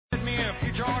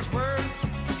your choice words.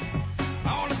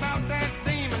 All about that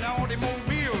demon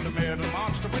automobile, the metal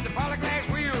monster with the polyglass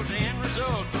wheels, the end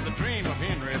result of the dream of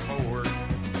Henry Ford.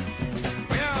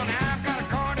 Well, now I've got a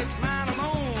car that's mine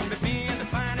alone, that me and the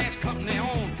finance company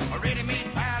own, a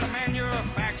ready-made pile of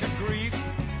manufactured grief.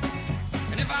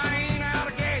 And if I ain't out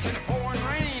of gas in the pouring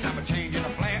rain, I'm a changing a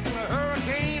flat in a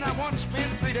hurricane. I once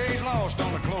spent 3 days lost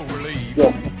on a clover leaf.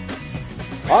 Yeah.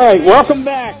 All right, welcome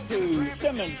back to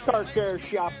Simmons Car Care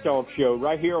Shop Talk Show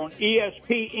right here on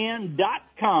ESPN.com,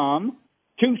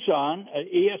 Tucson,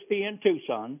 ESPN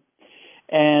Tucson,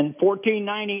 and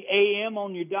 1490 AM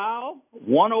on your dial,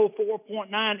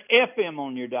 104.9 FM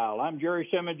on your dial. I'm Jerry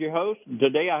Simmons, your host, and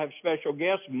today I have special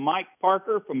guest Mike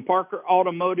Parker from Parker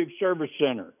Automotive Service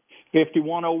Center,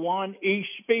 5101 East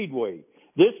Speedway.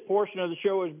 This portion of the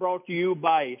show is brought to you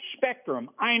by Spectrum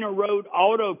Ina Road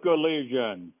Auto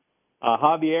Collision.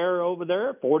 Javier over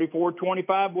there,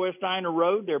 4425 West Ina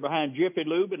Road. They're behind Jiffy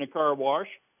Lube and a car wash.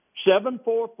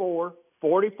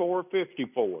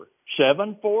 744-4454.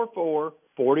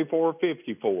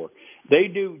 744-4454. They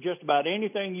do just about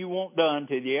anything you want done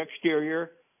to the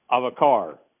exterior of a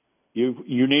car. You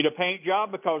need a paint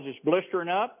job because it's blistering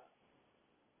up?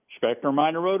 Spectrum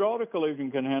Ina Road Auto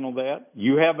Collision can handle that.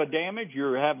 You have a damage,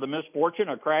 you have the misfortune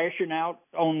of crashing out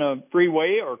on the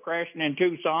freeway or crashing in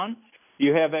Tucson.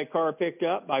 You have that car picked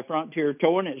up by Frontier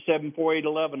Towing at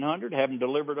 748-1100, have them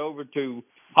delivered over to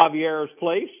Javier's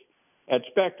place at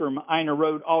Spectrum Ina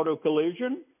Road Auto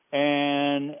Collision,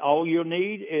 and all you'll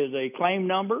need is a claim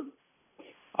number,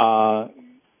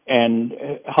 and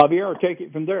Javier will take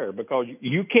it from there, because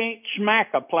you can't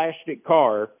smack a plastic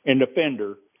car in the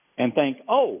fender and think,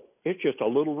 oh, it's just a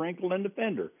little wrinkle in the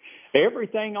fender.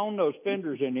 Everything on those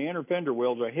fenders and the inner fender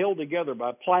wheels are held together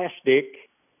by plastic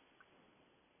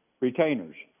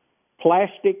retainers.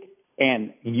 Plastic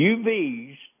and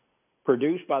UVs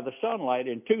produced by the sunlight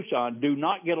in Tucson do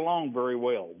not get along very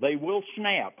well. They will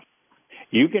snap.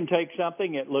 You can take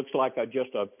something that looks like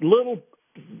just a little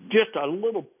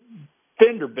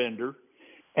fender bender,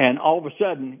 and all of a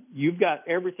sudden you've got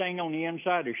everything on the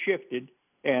inside is shifted,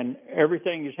 and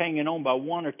everything is hanging on by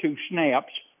one or two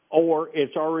snaps, or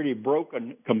it's already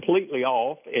broken completely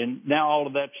off, and now all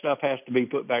of that stuff has to be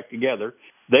put back together.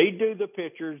 They do the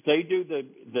pictures. They do the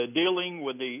dealing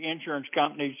with the insurance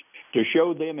companies to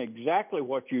show them exactly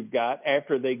what you've got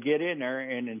after they get in there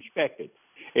and inspect it.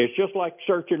 It's just like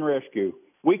search and rescue.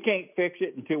 We can't fix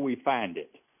it until we find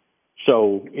it.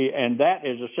 So, and that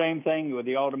is the same thing with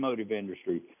the automotive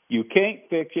industry. You can't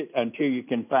fix it until you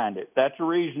can find it. That's the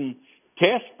reason,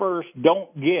 test first,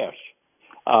 don't guess.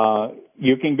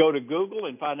 You can go to Google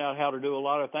and find out how to do a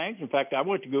lot of things. In fact, I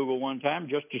went to Google one time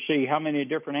just to see how many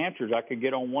different answers I could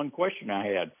get on one question I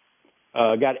had.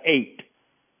 Got 8.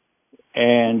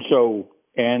 And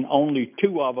only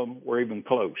 2 of them were even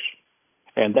close.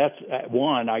 And that's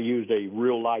one, I used a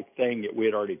real life thing that we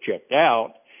had already checked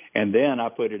out, and then I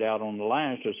put it out on the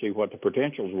lines to see what the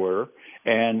potentials were.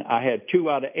 And I had 2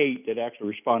 out of 8 that actually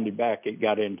responded back and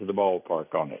got into the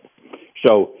ballpark on it.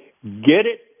 So get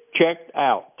it checked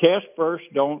out. Test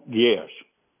first, don't guess.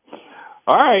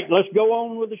 All right, let's go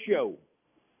on with the show.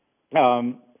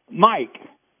 Mike,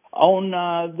 on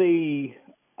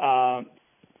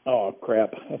oh,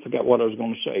 crap. I forgot what I was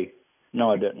going to say.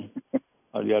 No, I didn't.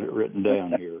 I got it written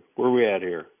down here. Where are we at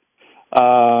here?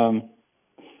 All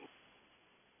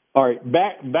right,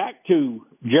 back to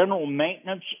general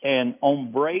maintenance and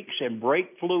on brakes and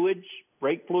brake fluid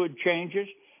changes.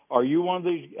 Are you one of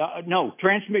these? No,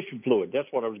 transmission fluid. That's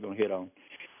what I was going to hit on.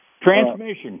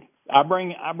 Transmission. I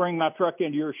bring my truck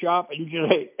into your shop and you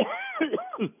say,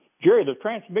 Jerry, the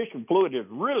transmission fluid is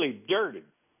really dirty.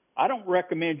 I don't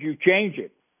recommend you change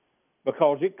it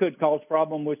because it could cause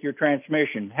problem with your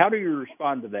transmission. How do you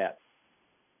respond to that?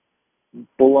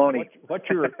 Baloney. What's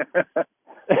your?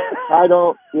 I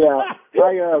don't. Yeah.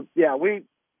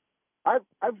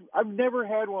 I've never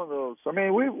had one of those. I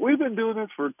mean, we've been doing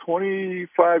this for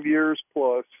 25 years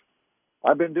plus.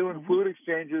 I've been doing fluid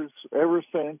exchanges ever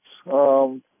since.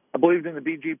 I believed in the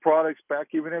BG products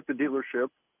back even at the dealership.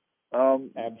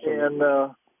 Absolutely. And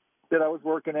that I was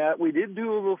working at. We didn't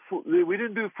do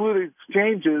fluid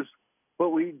exchanges, but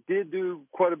we did do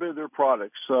quite a bit of their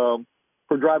products for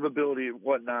drivability and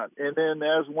whatnot. And then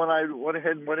when I went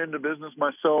ahead and went into business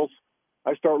myself,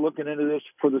 I started looking into this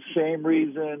for the same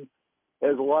reason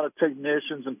as a lot of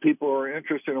technicians and people are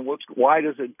interested in why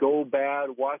does it go bad,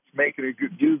 what's making it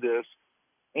do this.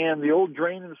 And the old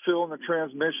drain and fill in the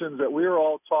transmissions that we were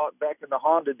all taught back in the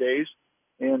Honda days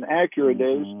and Acura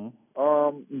days,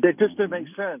 that just didn't make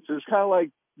sense. It's kind of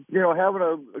like, having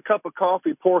a cup of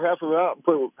coffee, pour half of it out and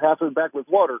put half of it back with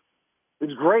water.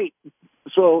 It's great.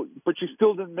 So, but you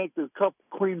still didn't make the cup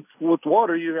clean with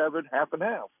water. You have it half and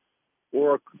half,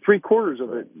 or 3/4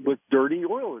 of it with dirty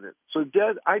oil in it. So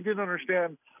Dad, I didn't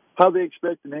understand how they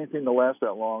expected anything to last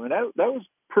that long, and that was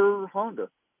per Honda.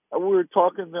 We were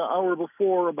talking the hour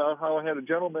before about how I had a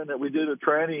gentleman that we did a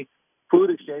tranny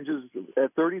fluid exchanges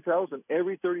at 30,000.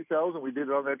 Every 30,000 we did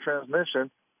it on that transmission,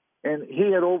 and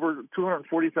he had over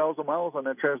 240,000 miles on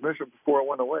that transmission before it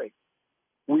went away.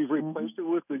 We've replaced it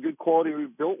with the good quality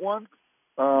rebuilt one.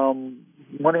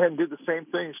 Went ahead and did the same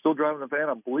thing. Still driving the van.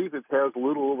 I believe it has a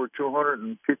little over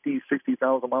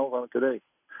 60,000 miles on it today.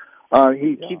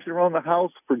 He keeps it around the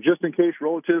house for just in case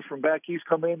relatives from back east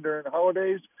come in during the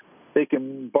holidays. They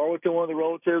can borrow it to one of the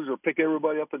relatives or pick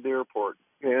everybody up at the airport.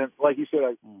 And like you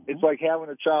said, it's like having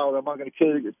a child. I'm not going to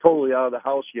kick it totally out of the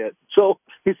house yet. So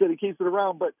he said he keeps it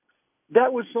around. But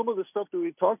that was some of the stuff that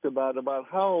we talked about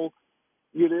how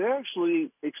you'd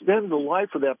actually extend the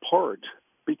life of that part,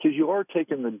 because you are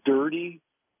taking the dirty,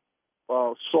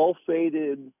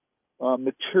 sulfated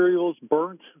materials,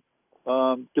 burnt,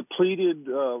 depleted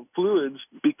fluids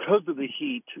because of the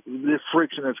heat, the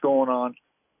friction that's going on.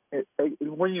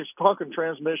 When you're talking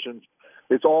transmissions,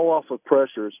 it's all off of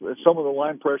pressures. Some of the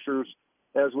line pressures,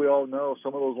 as we all know,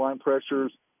 some of those line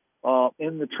pressures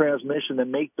in the transmission that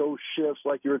make those shifts,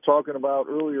 like you were talking about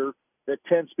earlier, that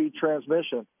 10-speed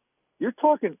transmission. You're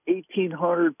talking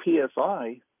 1,800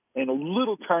 PSI in a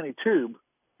little tiny tube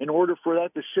in order for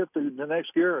that to shift to the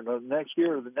next gear and the next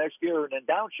gear and the next gear and then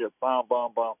downshift, bam, bam,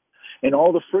 bam. And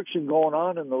all the friction going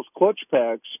on in those clutch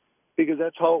packs, because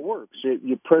that's how it works.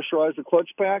 You pressurize the clutch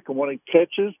pack, and when it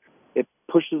catches, it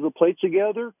pushes the plates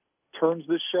together, turns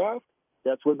the shaft.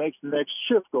 That's what makes the next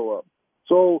shift go up.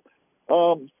 So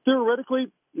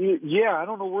theoretically, yeah, I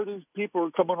don't know where these people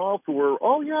are coming off where,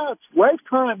 it's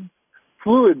lifetime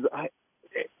fluids.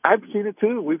 I've seen it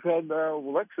too. We've had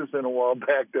Lexus in a while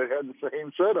back that had the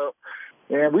same setup.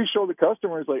 And we show the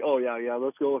customers like,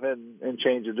 let's go ahead and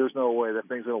change it. There's no way that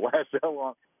thing's going to last that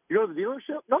long. You go to the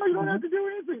dealership? No, you don't have to do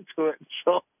anything to it.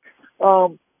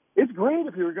 So it's great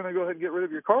if you're going to go ahead and get rid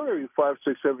of your car every 5,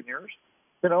 6, 7 years.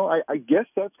 You know, I guess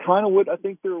that's kind of what I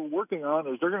think they're working on,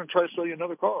 is they're going to try to sell you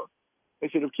another car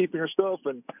instead of keeping your stuff.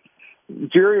 And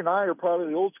Jerry and I are probably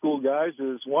the old school guys,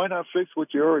 is why not fix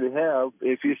what you already have?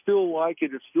 If you still like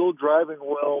it, it's still driving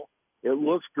well, it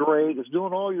looks great, it's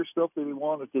doing all your stuff that we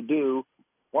want it to do,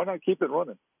 why not keep it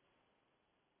running?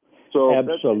 So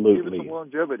absolutely. Give it some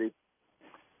longevity.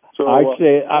 So I'd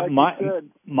say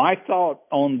my thought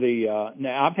on the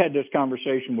now I've had this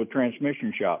conversation with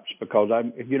transmission shops, because I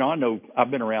know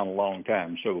I've been around a long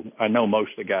time, so I know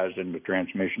most of the guys in the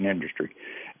transmission industry.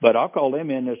 But I'll call them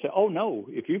in and say, "Oh no,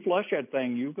 if you flush that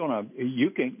thing, you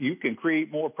can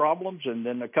create more problems, and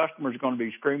then the customer's going to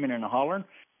be screaming and hollering."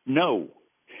 No,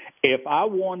 if I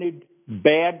wanted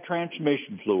bad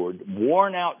transmission fluid,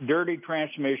 worn out, dirty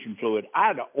transmission fluid,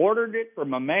 I'd have ordered it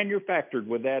from a manufacturer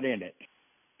with that in it.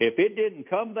 If it didn't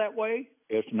come that way,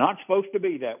 it's not supposed to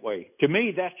be that way. To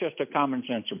me, that's just a common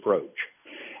sense approach.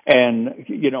 And,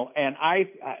 and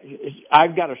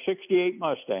I've got a 68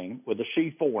 Mustang with a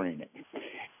C4 in it.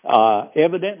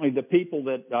 Evidently, the people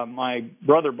that my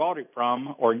brother bought it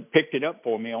from or picked it up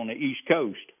for me on the East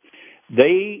Coast,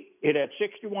 it had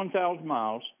 61,000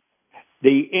 miles.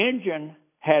 The engine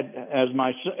had, as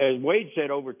Wade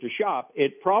said over at the shop,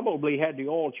 it probably had the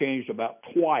oil changed about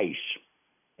twice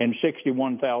in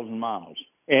 61,000 miles.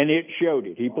 And it showed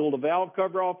it. He pulled the valve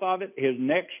cover off of it. His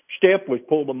next step was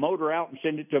pull the motor out and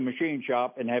send it to a machine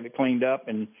shop and have it cleaned up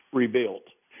and rebuilt.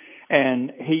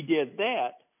 And he did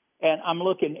that. And I'm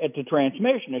looking at the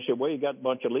transmission. I said, well, you got a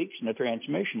bunch of leaks in the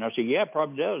transmission. I said, yeah, it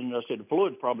probably does. And I said, the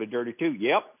fluid's probably dirty too.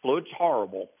 Yep, fluid's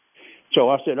horrible. So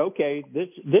I said, okay, this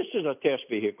is a test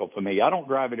vehicle for me. I don't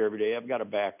drive it every day. I've got a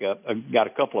backup. I've got a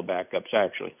couple of backups,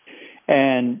 actually.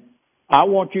 And I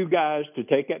want you guys to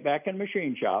take it back in the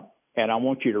machine shop, and I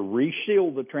want you to reseal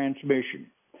the transmission.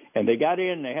 And they got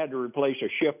in, and they had to replace a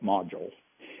shift module.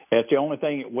 That's the only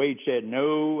thing that Wade said,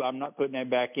 no, I'm not putting that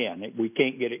back in. We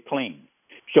can't get it clean.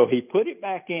 So he put it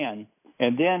back in,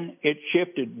 and then it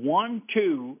shifted 1,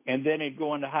 2, and then it'd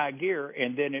go into high gear,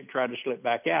 and then it tried to slip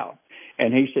back out.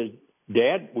 And he says,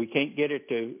 Dad, we can't get it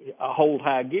to hold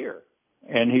high gear.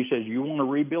 And he says, you want to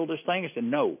rebuild this thing? I said,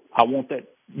 no, I want that.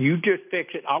 You just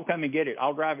fix it. I'll come and get it.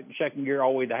 I'll drive it in second gear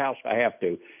all the way to the house if I have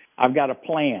to. I've got a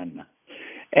plan.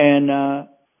 And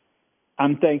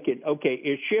I'm thinking, okay,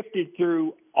 it shifted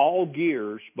through all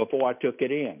gears before I took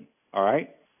it in, all right?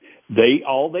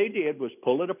 All they did was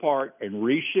pull it apart and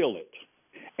reseal it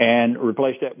and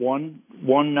replace that one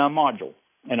module.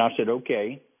 And I said,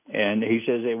 okay. And he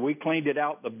says, and we cleaned it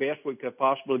out the best we could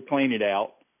possibly clean it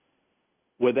out.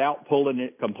 without pulling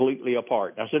it completely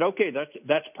apart. I said, okay,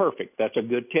 that's perfect. That's a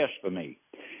good test for me.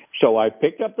 So I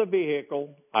picked up the vehicle.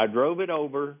 I drove it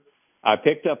over. I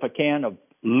picked up a can of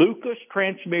Lucas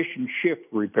transmission shift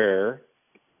repair,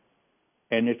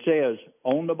 and it says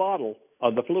on the bottle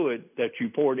of the fluid that you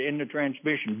poured in the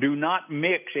transmission, do not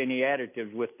mix any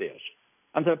additives with this.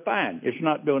 I said, fine, it's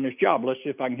not doing its job. Let's see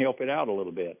if I can help it out a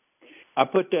little bit. I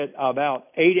put that about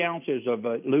 8 ounces of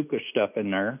Lucas stuff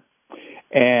in there,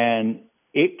 and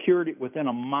it cured it within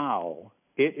a mile.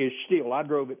 It is still, I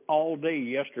drove it all day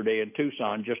yesterday in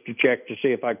Tucson just to check to see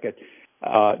if I could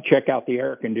check out the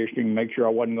air conditioning, make sure I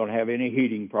wasn't going to have any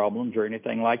heating problems or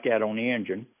anything like that on the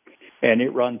engine. And it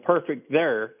run perfect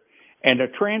there. And the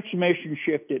transmission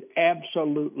shifted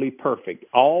absolutely perfect.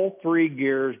 All 3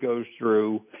 gears goes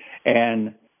through.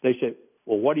 And they said,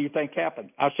 well, what do you think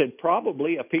happened? I said,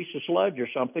 probably a piece of sludge or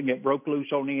something that broke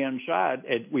loose on the inside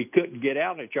and we couldn't get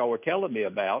out that y'all were telling me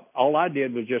about. All I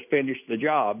did was just finish the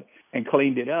job and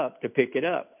cleaned it up to pick it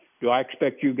up. Do I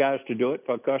expect you guys to do it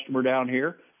for a customer down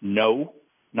here? No,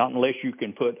 not unless you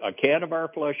can put a can of Air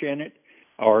Flush in it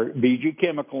or BG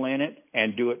Chemical in it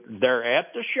and do it there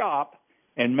at the shop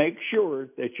and make sure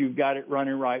that you've got it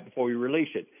running right before you release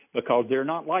it, because they're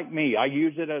not like me. I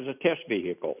use it as a test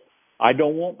vehicle. I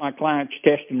don't want my clients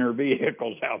testing their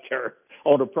vehicles out there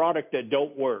on a product that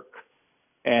don't work.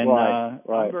 And right.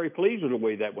 I'm very pleased with the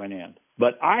way that went in.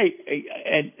 But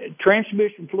and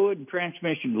transmission fluid and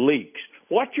transmission leaks.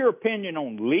 What's your opinion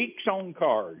on leaks on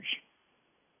cars?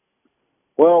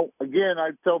 Well, again,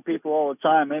 I tell people all the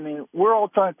time, I mean, we're all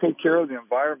trying to take care of the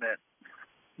environment.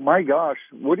 My gosh,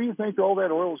 where do you think all that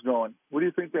oil's going? Where do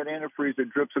you think that antifreeze that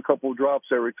drips a couple of drops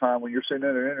every time when you're sitting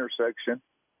at an intersection,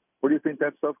 where do you think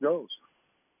that stuff goes?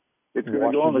 It's going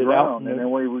to go on the ground, and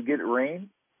then when we get rain,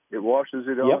 it washes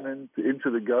it on into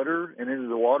the gutter and into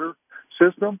the water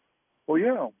system. Well,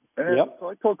 yeah. And so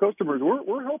I tell customers,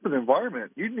 we're helping the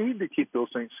environment. You need to keep those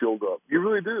things sealed up. You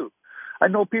really do. I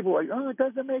know people are like, oh, it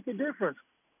doesn't make a difference.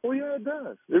 Well, yeah, it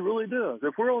does. It really does.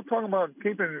 If we're all talking about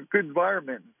keeping a good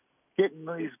environment, getting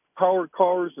these powered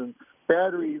cars and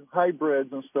battery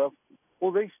hybrids and stuff,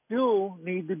 well, they still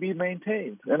need to be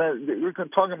maintained. And we're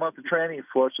talking about the tranny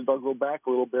flush, and I'll go back a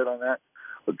little bit on that,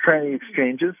 the tranny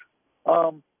exchanges.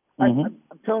 I'm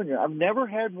telling you, I've never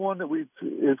had one that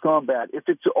has gone bad. If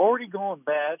it's already gone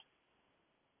bad,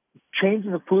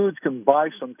 changing the fluids can buy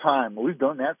some time. We've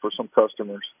done that for some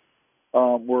customers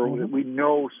where we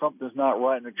know something's not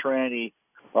right in the tranny.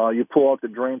 You pull out the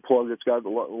drain plug that's got a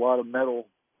lot of metal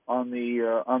on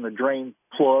the drain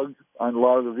plug. On a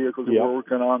lot of the vehicles that we're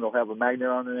working on, they'll have a magnet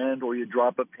on the end, or you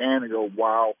drop a pan and go,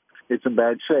 wow, it's in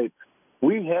bad shape.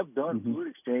 We have done fluid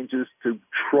exchanges to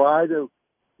try to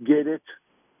get it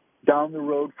down the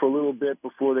road for a little bit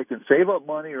before they can save up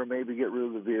money or maybe get rid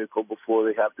of the vehicle before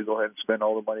they have to go ahead and spend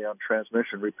all the money on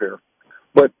transmission repair.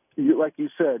 But like you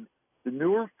said, the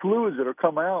newer fluids that are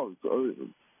coming out,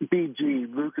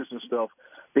 BG, Lucas and stuff,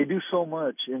 they do so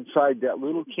much inside that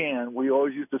little can. We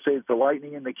always used to say it's the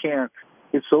lightning in the can.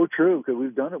 It's so true because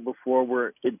we've done it before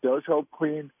where it does help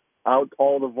clean out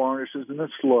all the varnishes and the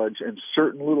sludge and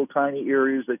certain little tiny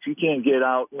areas that you can't get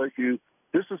out unless you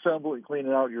disassemble and clean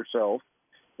it out yourself.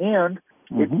 And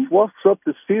it fluffs up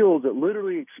the seals. It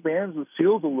literally expands the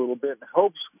seals a little bit and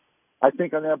helps. I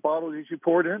think on that bottle as you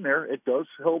pour it in there, it does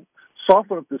help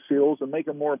soften up the seals and make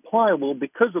them more pliable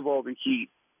because of all the heat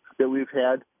that we've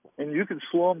had. And you can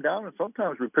slow them down and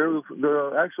sometimes repair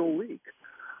the actual leak.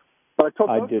 But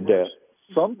I did that.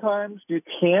 Sometimes you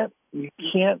can't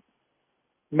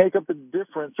make up the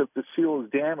difference if the seal is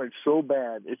damaged so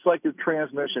bad. It's like the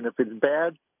transmission. If it's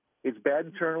bad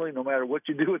internally. No matter what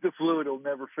you do with the fluid, it'll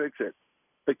never fix it.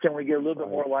 But can we get a little bit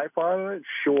more life out of it?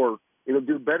 Sure. It'll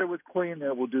do better with clean than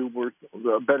it will do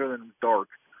better than dark.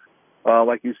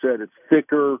 Like you said, it's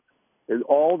thicker.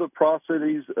 All the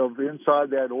properties of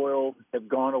inside that oil have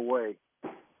gone away.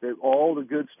 All the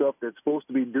good stuff that's supposed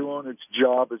to be doing its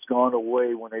job has gone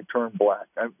away when they turn black.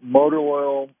 Motor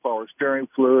oil, power steering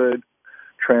fluid,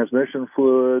 transmission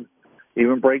fluid,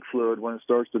 even brake fluid, when it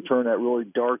starts to turn that really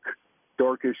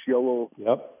darkish yellow.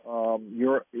 It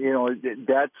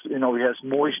has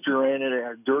moisture in it, it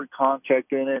has dirt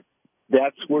contact in it.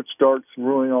 That's what starts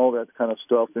ruining all that kind of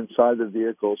stuff inside the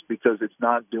vehicles because it's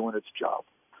not doing its job.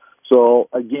 So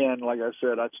again, like I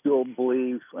said, I still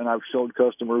believe, and I've showed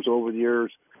customers over the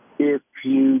years, if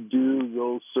you do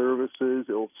those services,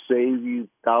 it'll save you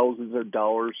thousands of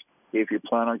dollars if you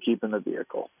plan on keeping the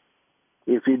vehicle.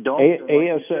 If you don't,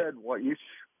 you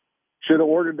should have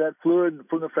ordered that fluid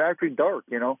from the factory dark,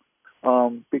 because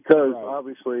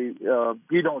obviously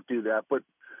you don't do that. But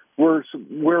we're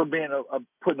being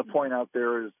putting a point out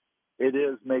there is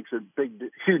makes a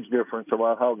huge difference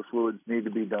about how the fluids need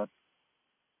to be done.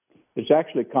 It's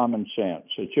actually common sense.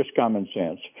 It's just common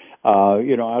sense.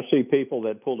 I see people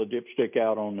that pull the dipstick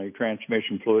out on the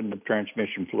transmission fluid and the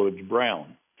transmission fluid's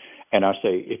brown. And I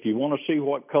say, if you want to see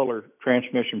what color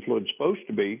transmission fluid's supposed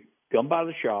to be, come by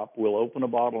the shop. We'll open a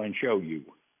bottle and show you.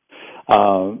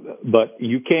 But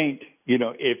you can't,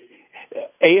 if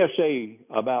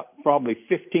ASA about probably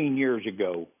 15 years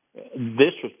ago,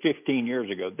 this was 15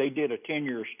 years ago, they did a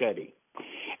 10-year study.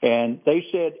 And they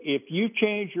said if you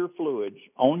change your fluids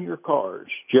on your cars,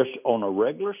 just on a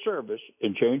regular service,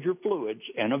 and change your fluids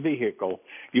in a vehicle,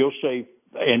 you'll save,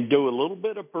 and do a little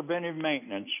bit of preventive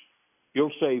maintenance,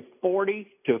 you'll save 40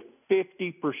 to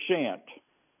 50%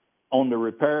 on the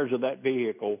repairs of that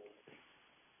vehicle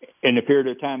in the period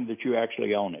of time that you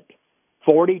actually own it.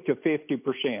 40 to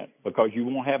 50%, because you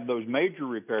won't have those major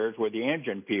repairs where the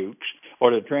engine pukes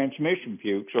or the transmission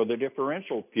pukes or the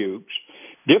differential pukes.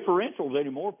 Differentials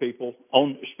anymore, people,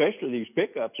 especially these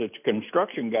pickups that the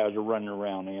construction guys are running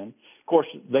around in, of course,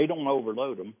 they don't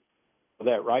overload them. Is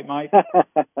that right, Mike?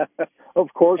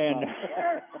 Of course and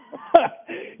not.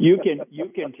 you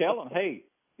can tell them, hey,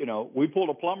 we pulled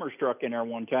a plumber's truck in there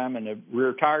one time and the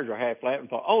rear tires are half flat and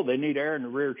thought, oh, they need air in the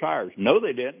rear tires. No,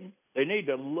 they didn't. They need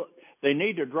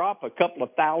to drop a couple of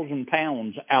 1,000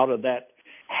 pounds out of that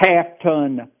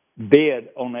half-ton bed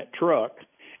on that truck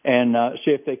and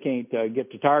see if they can't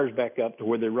get the tires back up to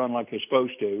where they run like they're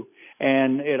supposed to.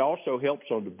 And it also helps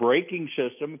on the braking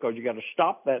system because you got to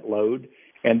stop that load.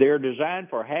 And they're designed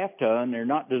for a half-ton. They're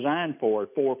not designed for a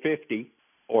 450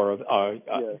 or a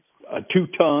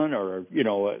 2-ton or a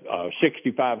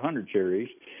 6500 series.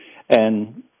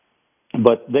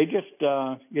 But they just,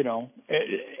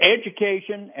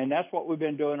 education, and that's what we've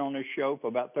been doing on this show for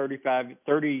about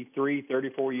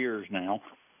 34 years now,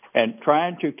 and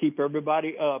trying to keep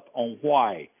everybody up on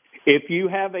why. If you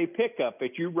have a pickup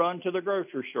that you run to the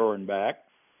grocery store and back,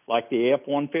 like the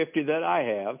F-150 that I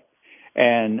have,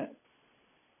 and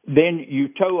then you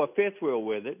tow a fifth wheel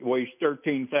with it, weighs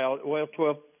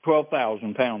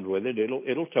 12,000 pounds with it,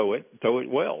 it'll tow it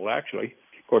well, actually.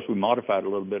 Of course, we modified a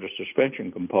little bit of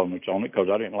suspension components on it because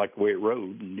I didn't like the way it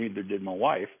rode, and neither did my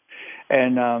wife.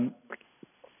 And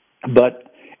but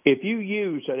if you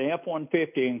use an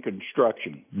F-150 in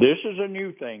construction, this is a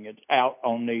new thing. It's out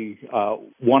on the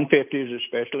 150s,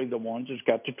 especially the ones that's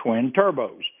got the twin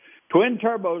turbos. Twin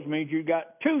turbos means you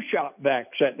got two shop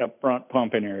vacs setting up front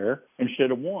pumping air instead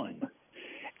of one.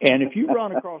 And if you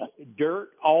run across dirt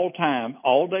all time,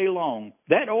 all day long,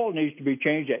 that oil needs to be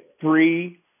changed at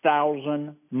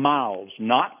 3,000 miles,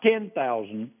 not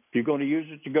 10,000. If you're going to use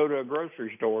it to go to a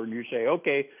grocery store and you say,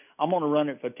 okay, I'm going to run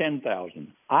it for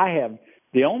 10,000.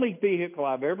 The only vehicle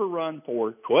I've ever run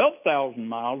for 12,000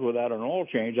 miles without an oil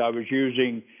change, I was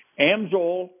using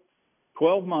AMSOIL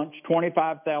 12 months,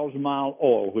 25,000 mile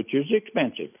oil, which is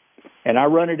expensive. And I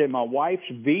run it in my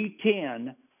wife's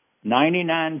V10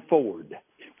 99 Ford.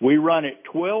 We run it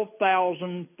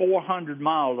 12,400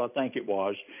 miles, I think it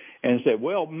was, and said,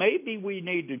 well, maybe we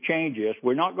need to change this.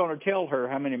 We're not going to tell her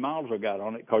how many miles I got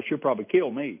on it because she'll probably kill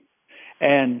me.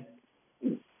 And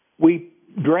we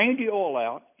drained the oil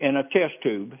out in a test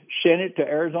tube, sent it to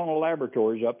Arizona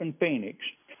Laboratories up in Phoenix.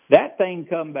 That thing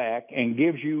come back and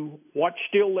gives you what's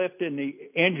still left in the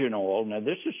engine oil. Now,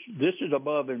 this is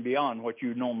above and beyond what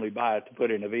you normally buy to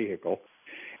put in a vehicle.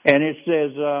 And it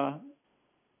says,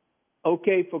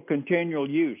 okay for continual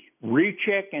use.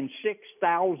 Recheck in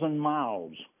 6,000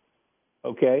 miles.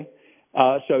 Okay?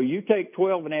 So you take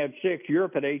 12 and add 6, you're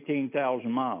up at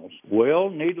 18,000 miles. Well,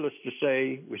 needless to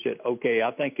say, we said, okay,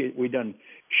 I think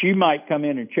she might come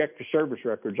in and check the service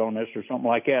records on this or something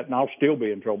like that, and I'll still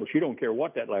be in trouble. She don't care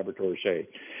what that laboratory says.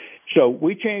 So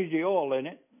we changed the oil in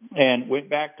it and went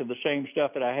back to the same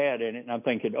stuff that I had in it, and I'm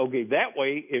thinking, okay, that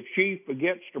way if she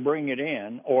forgets to bring it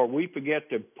in or we forget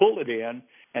to pull it in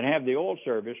and have the oil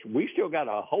service, we still got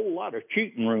a whole lot of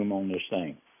cheating room on this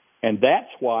thing. And that's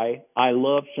why I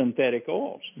love synthetic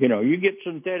oils. You get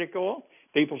synthetic oil,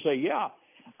 people say, yeah,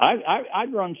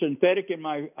 I'd run synthetic in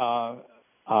my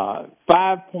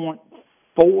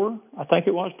 5.4, I think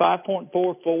it was,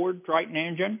 5.4 Ford Triton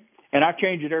engine, and I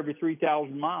change it every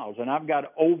 3,000 miles, and I've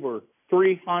got over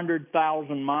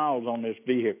 300,000 miles on this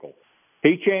vehicle.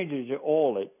 He changes the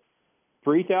oil at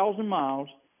 3,000 miles.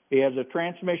 He has a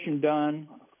transmission done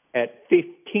at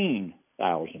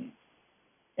 15,000.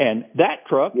 And that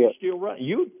truck is still running.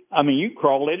 You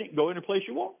crawl in it and go any place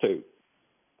you want to.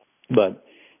 But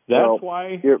that's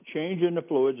why changing the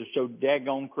fluids is so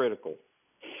daggone critical.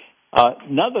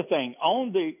 Another thing,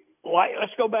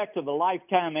 let's go back to the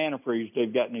lifetime antifreeze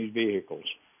they've got in these vehicles.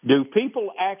 Do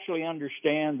people actually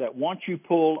understand that once you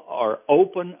pull or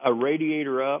open a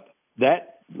radiator up,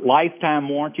 that lifetime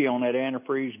warranty on that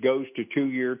antifreeze goes to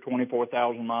 2-year,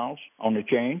 24,000 miles on the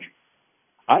change?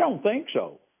 I don't think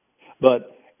so.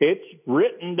 But it's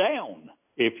written down.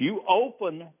 If you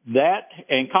open that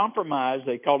and compromise,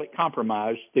 they call it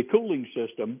compromise, the cooling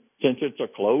system, since it's a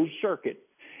closed circuit,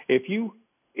 if you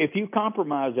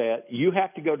compromise that, you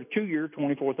have to go to 2-year,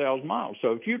 24,000 miles.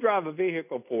 So if you drive a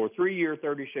vehicle for 3-year,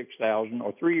 36,000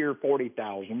 or 3-year,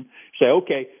 40,000, say,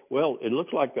 okay, well, it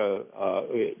looks like the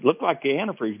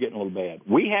antifreeze is getting a little bad.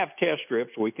 We have test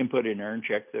strips we can put in there and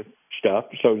check the stuff.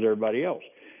 So does everybody else.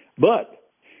 But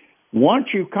once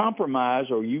you compromise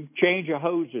or you change the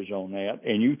hoses on that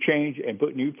and you change and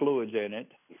put new fluids in it,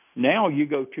 now you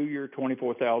go 2-year,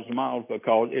 24,000 miles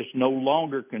because it's no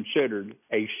longer considered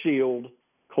a sealed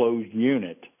closed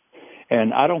unit.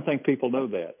 And I don't think people know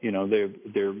that. You know, they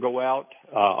go out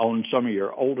on some of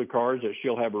your older cars that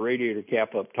still have a radiator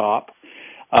cap up top.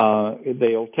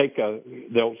 They'll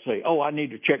say, oh, I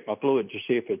need to check my fluid to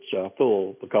see if it's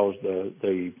full because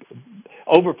the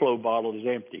overflow bottle is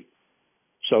empty.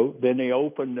 So then they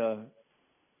open the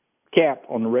cap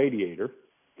on the radiator.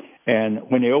 And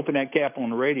when they open that cap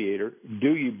on the radiator,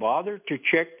 do you bother to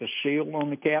check the seal on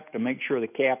the cap to make sure the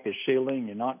cap is sealing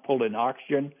and not pulling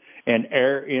oxygen and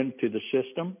air into the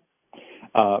system?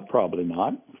 Probably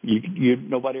not.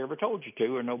 Nobody ever told you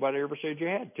to, or nobody ever said you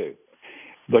had to.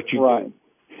 But you do.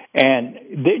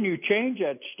 And then you change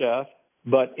that stuff.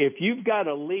 But if you've got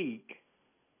a leak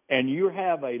and you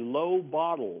have a low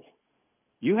bottle,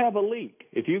 you have a leak.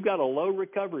 If you've got a low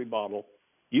recovery bottle,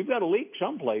 you've got a leak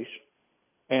someplace.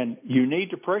 And you need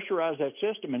to pressurize that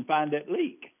system and find that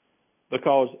leak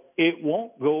because it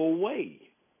won't go away.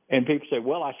 And people say,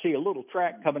 well, I see a little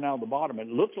track coming out of the bottom. It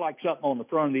looks like something on the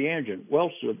front of the engine.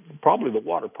 Well, it's probably the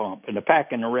water pump and the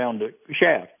packing around the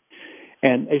shaft.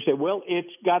 And they say, well, it's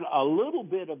got a little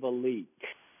bit of a leak.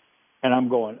 And I'm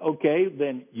going, okay,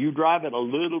 then you drive it a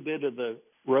little bit of the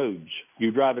roads.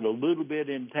 You drive it a little bit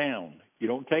in town. You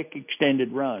don't take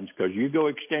extended runs because you go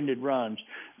extended runs,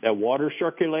 that water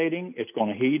circulating, it's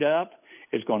going to heat up.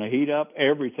 It's going to heat up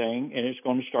everything, and it's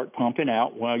going to start pumping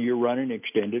out while you're running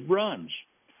extended runs.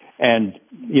 And,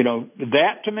 you know,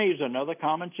 that to me is another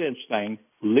common sense thing.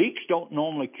 Leaks don't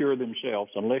normally cure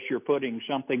themselves unless you're putting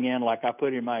something in like I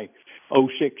put in my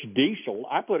 06 diesel.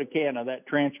 I put a can of that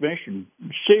transmission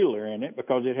sealer in it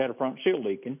because it had a front seal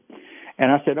leaking.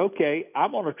 And I said, okay,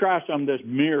 I'm going to try some of this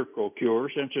miracle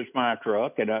cure since it's my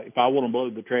truck. And if I want to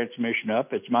blow the transmission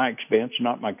up, it's my expense,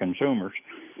 not my consumers.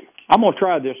 I'm going to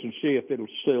try this and see if it'll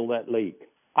seal that leak.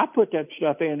 I put that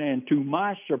stuff in, and to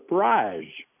my surprise,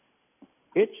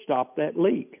 it stopped that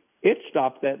leak. It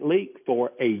stopped that leak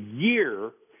for a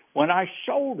year. When I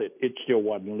sold it, it still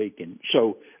wasn't leaking.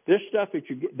 So this stuff that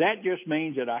you get, that just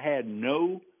means that I had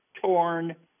no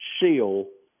torn seal,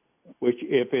 which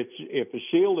if the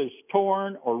seal is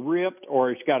torn or ripped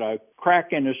or it's got a crack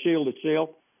in the seal itself,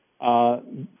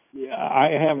 I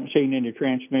haven't seen any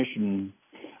transmission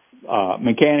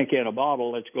mechanic in a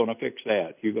bottle that's going to fix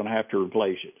that. You're going to have to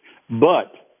replace it.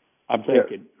 But I'm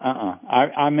thinking,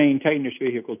 I maintain this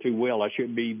vehicle too well. I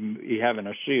shouldn't be having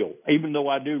a seal, even though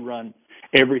I do run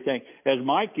everything. As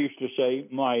Mike used to say,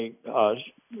 my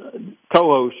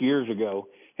co-host years ago,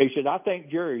 he said, I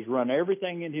think Jerry's run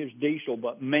everything in his diesel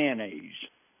but mayonnaise.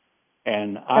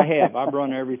 And I've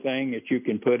run everything that you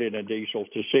can put in a diesel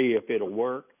to see if it'll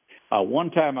work. One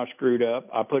time I screwed up.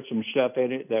 I put some stuff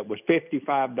in it that was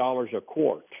 $55 a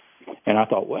quart. And I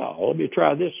thought, well, let me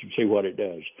try this and see what it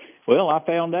does. Well, I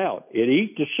found out it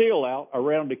eats the seal out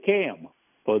around the cam.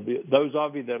 For those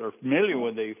of you that are familiar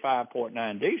with the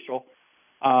 5.9 diesel,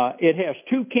 it has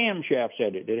two camshafts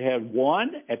in it. It has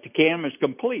one at the cam is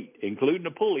complete, including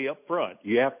the pulley up front.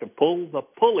 You have to pull the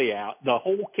pulley out, the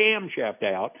whole camshaft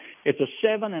out. It's a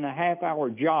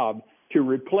 7.5-hour job to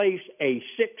replace a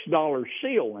 $6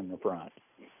 seal in the front.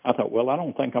 I thought, well, I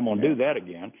don't think I'm going to do that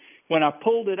again. When I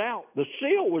pulled it out, the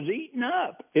seal was eaten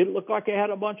up. It looked like it had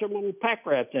a bunch of little pack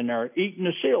rats in there eating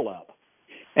the seal up.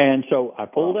 And so I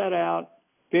pulled that out,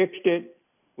 fixed it.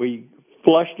 We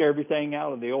flushed everything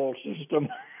out of the oil system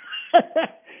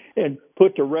and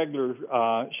put the regular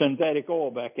synthetic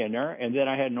oil back in there, and then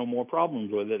I had no more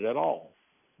problems with it at all.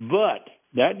 But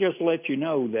that just lets you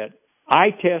know that I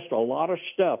test a lot of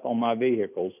stuff on my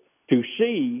vehicles to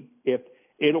see if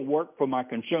it'll work for my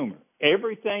consumer.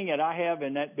 Everything that I have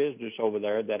in that business over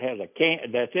there that has a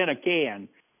can, that's in a can,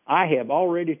 I have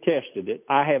already tested it.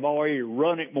 I have already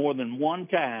run it more than one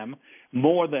time,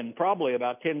 more than probably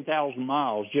about 10,000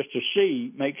 miles just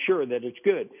to make sure that it's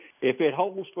good. If it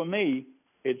holds for me,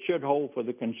 it should hold for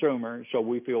the consumer, so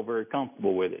we feel very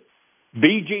comfortable with it.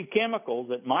 BG Chemical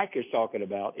that Mike is talking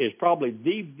about is probably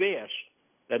the best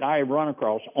that I have run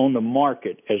across on the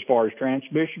market as far as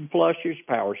transmission flushes,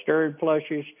 power steering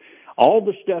flushes, all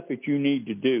the stuff that you need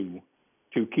to do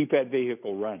to keep that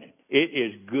vehicle running. It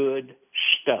is good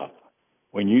stuff.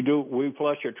 When we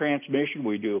flush a transmission,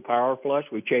 we do a power flush.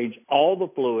 We change all the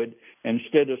fluid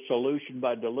instead of solution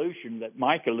by dilution that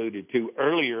Mike alluded to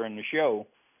earlier in the show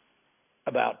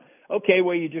about, okay,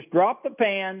 well, you just drop the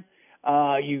pan,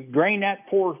 you drain that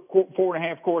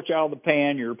 4.5 quarts out of the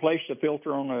pan, you replace the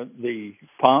filter on the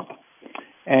pump,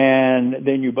 and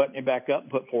then you button it back up and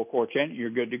put 4 quarts in it, you're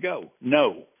good to go.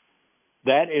 No.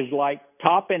 That is like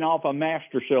topping off a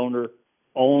master cylinder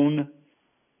on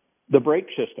the brake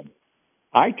system.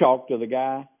 I talked to the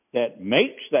guy that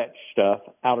makes that stuff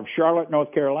out of Charlotte,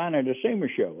 North Carolina at a SEMA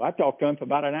show. I talked to him for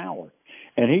about an hour.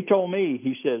 And he told me,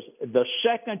 he says, the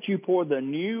second you pour the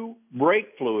new brake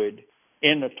fluid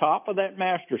in the top of that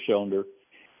master cylinder,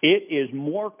 it is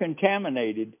more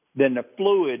contaminated than the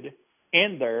fluid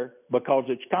in there because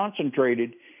it's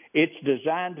concentrated. It's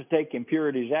designed to take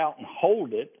impurities out and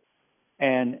hold it.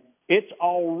 And it's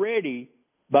already,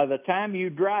 by the time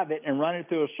you drive it and run it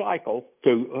through a cycle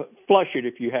to flush it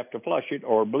if you have to flush it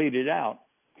or bleed it out,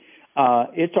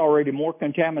 it's already more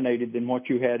contaminated than what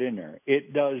you had in there.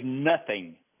 It does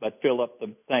nothing but fill up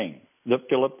the thing,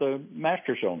 fill up the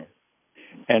master cylinder.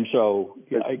 And so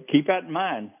keep that in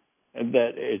mind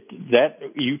that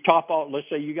you top off, let's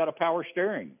say you got a power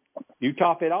steering, you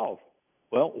top it off.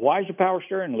 Well, why is the power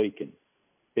steering leaking?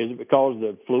 Is it because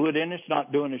the fluid in it's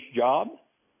not doing its job?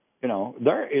 You know,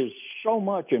 there is so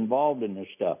much involved in this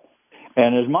stuff.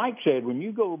 And as Mike said, when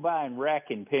you go buying rack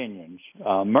and pinions,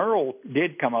 Merle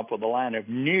did come up with a line of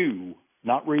new,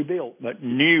 not rebuilt, but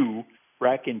new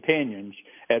rack and pinions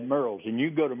at Merle's. And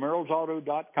you go to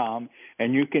merlesauto.com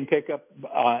and you can pick up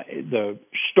the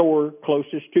store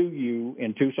closest to you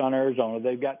in Tucson, Arizona.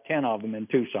 They've got 10 of them in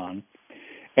Tucson.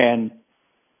 And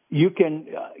you can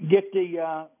get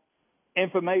the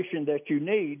information that you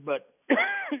need, but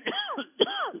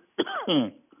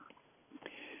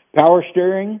power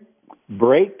steering,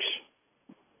 brakes,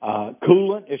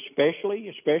 coolant,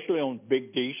 especially on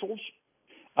big diesels,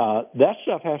 that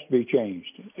stuff has to be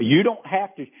changed. You don't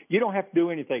have to do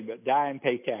anything but die and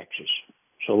pay taxes.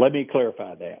 So let me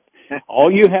clarify that. All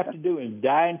you have to do is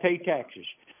die and pay taxes.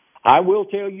 I will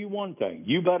tell you one thing.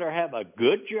 You better have a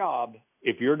good job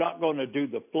if you're not going to do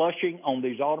the flushing on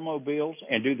these automobiles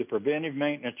and do the preventive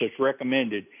maintenance that's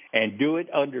recommended and do it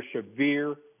under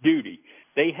severe duty.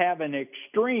 They have an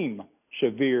extreme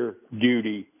severe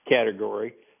duty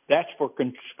category. That's for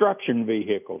construction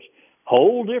vehicles.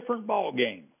 Whole different ball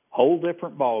game.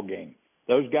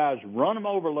 Those guys run them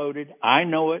overloaded. I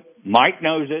know it. Mike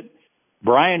knows it.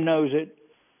 Brian knows it.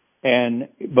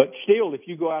 But still, if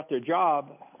you go out to a job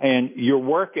and you're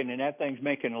working and that thing's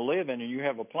making a living and you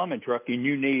have a plumbing truck and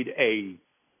you need a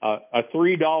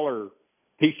 $3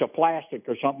 piece of plastic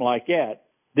or something like that,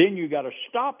 then you got to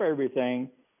stop everything.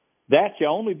 That's the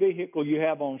only vehicle you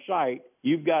have on site.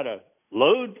 You've got to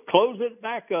close it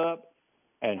back up,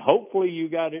 and hopefully you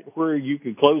got it where you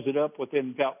can close it up within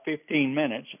about 15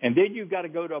 minutes. And then you've got to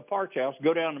go to a parts house,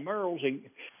 go down to Merle's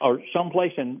or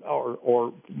someplace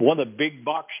or one of the big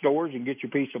box stores and get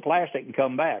your piece of plastic and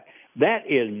come back. That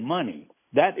is money.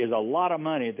 That is a lot of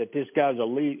money that this guy's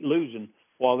losing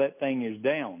while that thing is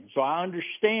down. So I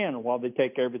understand why they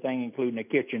take everything, including a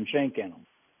kitchen sink in them.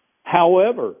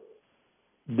 However,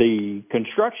 the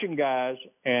construction guys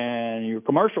and your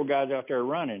commercial guys out there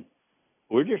running,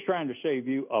 we're just trying to save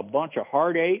you a bunch of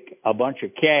heartache, a bunch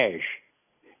of cash.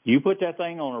 You put that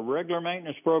thing on a regular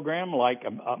maintenance program like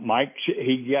Mike,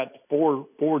 he got four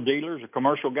dealers or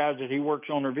commercial guys that he works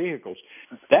on their vehicles.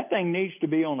 That thing needs to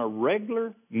be on a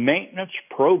regular maintenance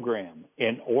program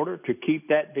in order to keep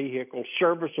that vehicle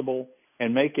serviceable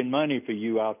and making money for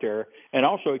you out there. And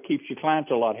also it keeps your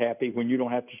clients a lot happy when you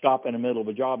don't have to stop in the middle of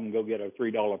a job and go get a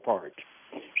 $3 part.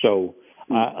 So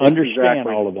I understand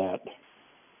all of that.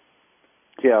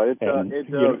 Yeah, it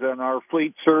does. And our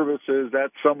fleet services,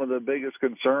 that's some of the biggest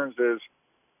concerns is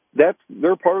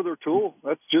they're part of their tool.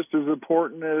 That's just as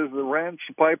important as the wrench,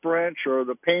 pipe wrench, or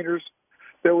the painters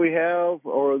that we have,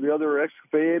 or the other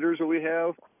excavators that we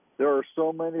have. There are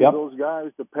so many of those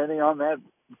guys depending on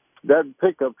that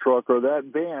pickup truck or that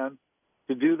van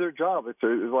to do their job. It's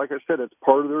like I said, it's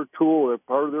part of their tool, it's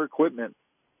part of their equipment.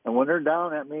 And when they're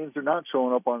down, that means they're not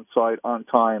showing up on site on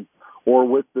time, or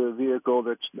with the vehicle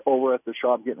that's over at the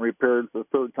shop getting repaired for the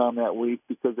third time that week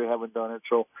because they haven't done it.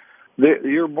 So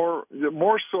you're more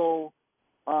so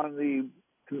on the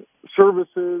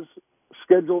services,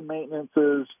 scheduled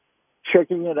maintenances,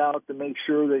 checking it out to make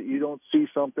sure that you don't see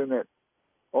something that,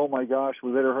 oh my gosh,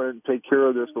 we better hurry and take care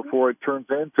of this before it turns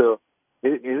into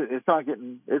it's not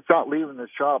leaving the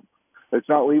shop. It's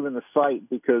not leaving the site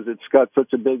because it's got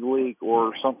such a big leak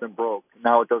or something broke.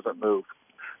 Now it doesn't move.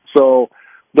 So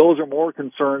those are more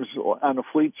concerns on the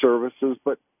fleet services.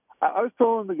 But I was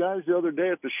telling the guys the other day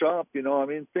at the shop,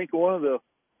 think one of the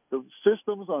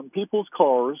systems on people's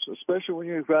cars, especially when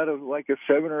you've got a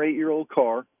 7 or 8 year old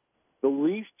car, the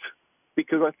least,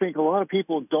 because I think a lot of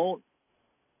people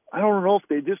I don't know if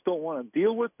they just don't want to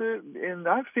deal with it. And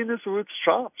I've seen this with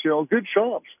shops, good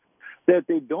shops, that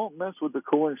they don't mess with the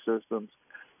cooling systems.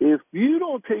 If you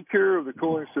don't take care of the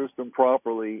cooling system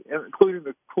properly, including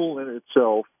the coolant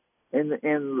itself, and the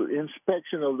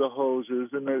inspection of the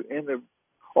hoses and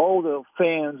all the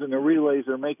fans and the relays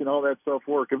that are making all that stuff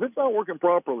work, if it's not working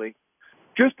properly,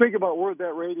 just think about where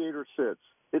that radiator sits.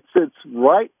 It sits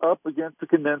right up against the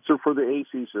condenser for the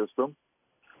AC system.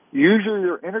 Usually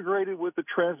they're integrated with the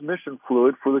transmission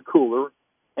fluid for the cooler,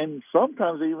 and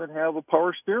sometimes they even have a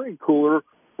power steering cooler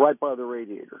right by the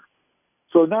radiator.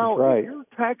 So now, if you're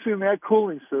taxing that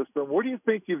cooling system, what do you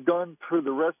think you've done to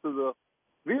the rest of the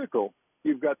vehicle?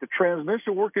 You've got the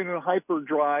transmission working in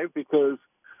hyperdrive because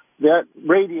that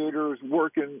radiator is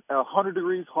working 100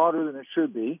 degrees hotter than it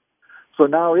should be. So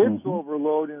now it's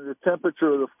overloading the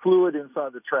temperature of the fluid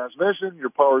inside the transmission, your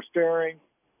power steering,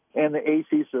 and the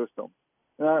AC system.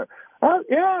 I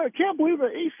can't believe the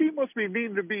AC must be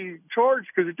needing to be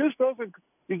charged because it just doesn't.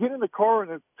 You get in the car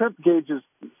and the temp gauge is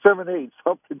 7/8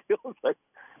 up the deal. It's like,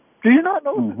 do you not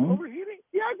know it's overheating?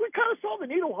 Yeah, we kind of saw the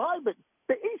needle high, but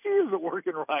the AC isn't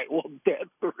working right. Well, that's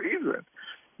the reason.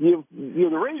 The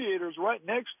radiator's right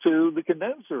next to the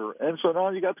condenser, and so now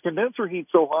you got the condenser heat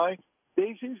so high, the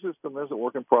AC system isn't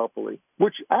working properly,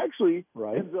 which actually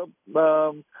ends up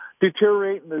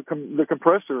deteriorating the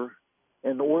compressor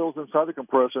and the oils inside the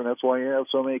compressor, and that's why you have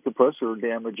so many compressor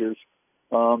damages.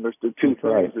 There's the two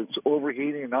things. It's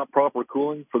overheating and not proper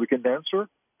cooling for the condenser,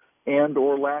 and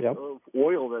or lack of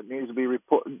oil that needs to be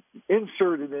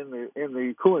inserted in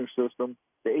the cooling system,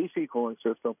 the AC cooling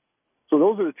system. So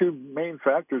those are the two main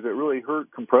factors that really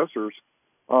hurt compressors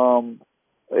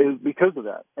is because of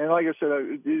that. And like I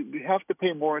said, you have to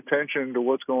pay more attention to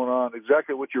what's going on,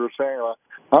 exactly what you were saying.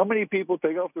 How many people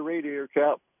take off the radiator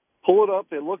cap, pull it up,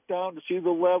 they look down to see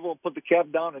the level, put the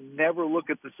cap down, and never look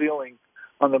at the ceiling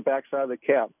on the backside of the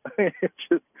cap?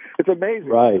 It's amazing.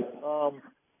 Right.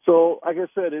 So, like I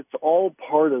said, it's all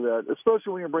part of that,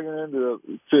 especially when you're bringing it into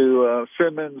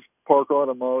Simmons, Park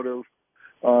Automotive,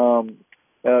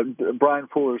 Brian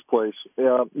Fuller's place.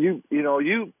 You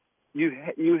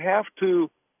have to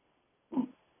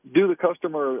do the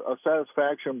customer a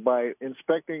satisfaction by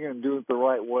inspecting and doing it the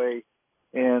right way,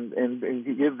 and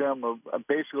give them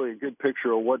basically a good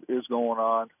picture of what is going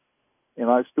on. And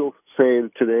I still say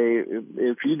today,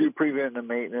 if you do preventive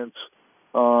maintenance,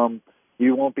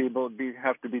 you won't be able to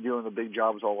have to be doing the big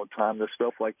jobs all the time. The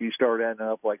stuff like you start adding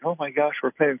up, like, oh my gosh,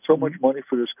 we're paying so much money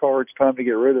for this car, it's time to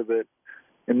get rid of it.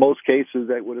 In most cases,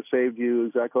 that would have saved you,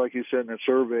 exactly like you said in the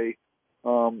survey,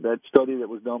 that study that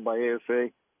was done by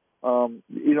ASA.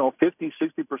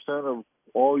 50-60% of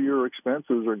all your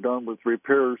expenses are done with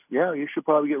repairs. Yeah, you should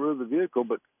probably get rid of the vehicle,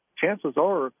 but chances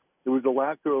are there was a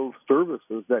lack of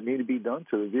services that need to be done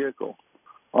to the vehicle.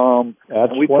 And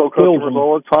we tell customers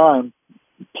all the time,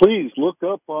 please look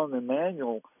up on the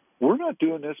manual. We're not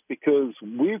doing this because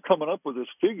we're coming up with this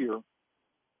figure.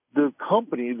 The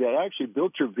company that actually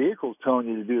built your vehicle is telling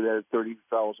you to do that at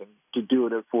 $30,000, to do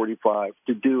it at $45,000,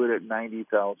 to do it at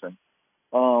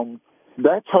 $90,000.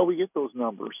 That's how we get those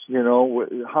numbers.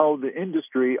 How the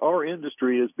industry, our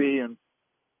industry, is being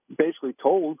basically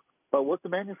told by what the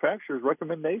manufacturer's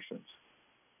recommendations.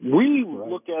 We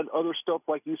look at other stuff,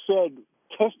 like you said,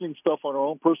 testing stuff on our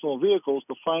own personal vehicles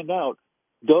to find out,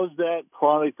 does that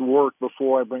product work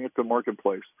before I bring it to the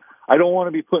marketplace? I don't want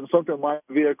to be putting something in my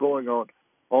vehicle and going,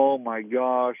 oh my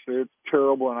gosh, it's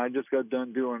terrible, and I just got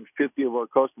done doing 50 of our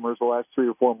customers the last 3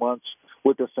 or 4 months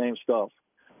with the same stuff.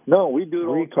 No, we do it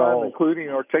all the time, including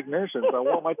our technicians. I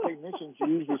want my technicians to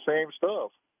use the same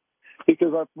stuff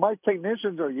because if my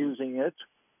technicians are using it,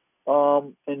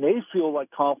 and they feel like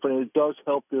confident it does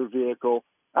help their vehicle.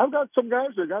 I've got some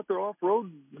guys that got their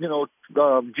off-road,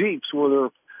 Jeeps where they're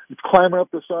climbing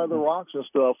up the side of the rocks and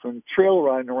stuff and trail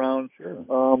riding around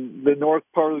the north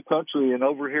part of the country and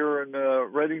over here in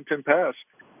Reddington Pass.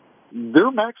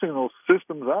 They're maxing those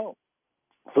systems out,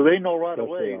 so they know right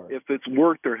away if it's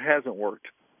worked or hasn't worked.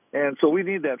 And so we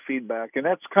need that feedback, and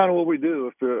that's kind of what we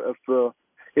do.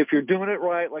 If you're doing it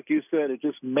right, like you said, it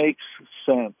just makes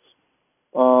sense.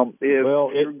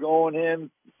 You're going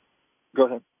in, go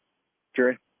ahead,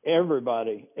 Jerry.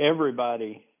 everybody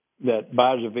that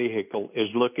buys a vehicle is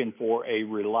looking for a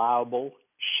reliable,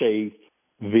 safe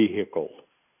vehicle.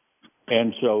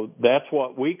 And so that's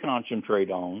what we concentrate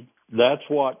on. That's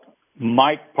what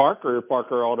Mike Parker,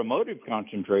 Parker Automotive,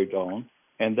 concentrates on.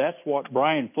 And that's what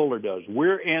Brian Fuller does.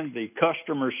 We're in the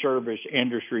customer service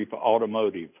industry for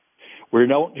automotive. We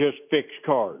don't just fix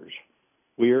cars.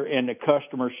 We're in the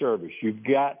customer service. You've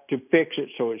got to fix it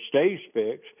so it stays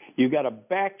fixed. You've got to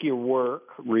back your work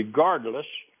regardless,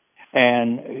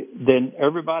 and then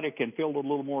everybody can feel a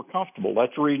little more comfortable.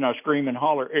 That's the reason I scream and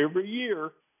holler every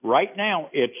year. Right now,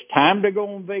 it's time to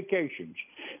go on vacations.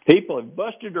 People have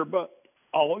busted their butt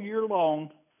all year long.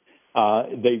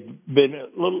 They've been a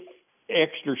little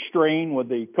extra strain with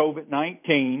the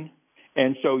COVID-19.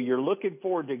 And so you're looking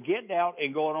forward to getting out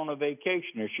and going on a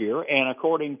vacation this year. And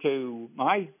according to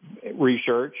my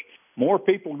research, more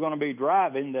people are going to be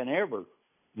driving than ever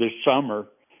this summer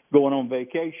going on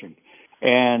vacation.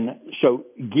 And so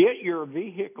get your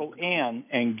vehicle in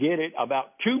and get it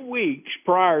about 2 weeks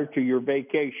prior to your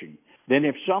vacation. Then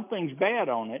if something's bad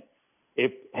on it,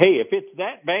 if it's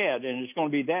that bad and it's going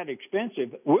to be that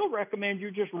expensive, we'll recommend you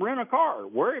just rent a car.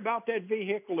 Worry about that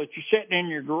vehicle that you're sitting in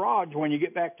your garage when you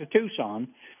get back to Tucson.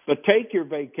 But take your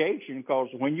vacation, because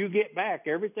when you get back,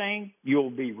 you'll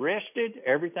be rested.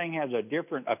 Everything has a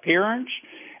different appearance.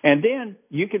 And then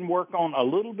you can work on a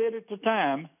little bit at a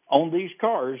time on these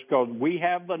cars, because we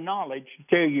have the knowledge to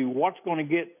tell you what's going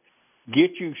to get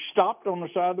you stopped on the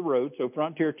side of the road, so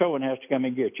Frontier Towing has to come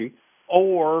and get you,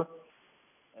 or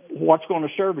what's going to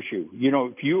service you. You know,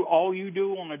 if all you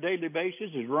do on a daily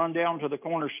basis is run down to the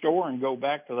corner store and go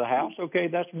back to the house, okay,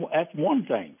 that's one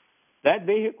thing. That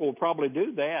vehicle will probably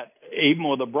do that, even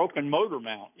with a broken motor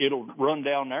mount. It'll run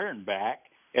down there and back.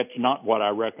 It's not what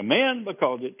I recommend,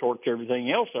 because it torques everything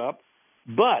else up,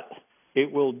 but it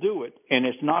will do it, and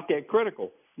it's not that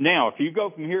critical. Now, if you go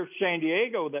from here to San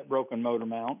Diego with that broken motor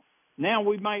mount, now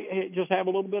we might just have a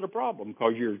little bit of problem,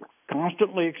 because you're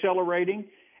constantly accelerating,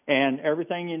 and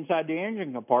everything inside the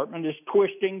engine compartment is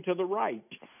twisting to the right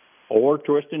or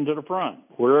twisting to the front,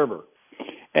 wherever.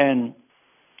 And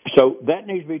so that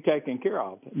needs to be taken care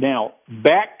of. Now,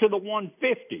 back to the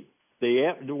 150,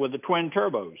 with the twin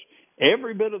turbos.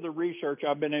 Every bit of the research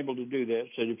I've been able to do that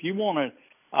said if you want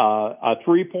a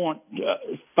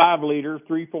 3.5 liter,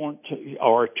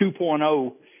 or a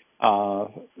 2.0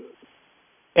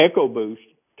 EcoBoost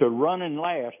to run and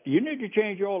last, you need to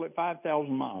change your oil at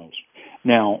 5,000 miles.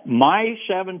 Now, my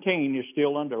 17 is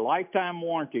still under lifetime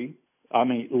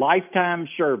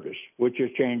service, which is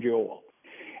change your oil.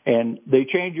 And they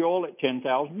change your oil at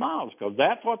 10,000 miles, because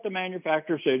that's what the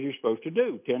manufacturer says you're supposed to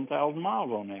do, 10,000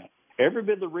 miles on that. Every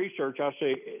bit of the research, I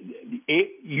say,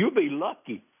 you'll be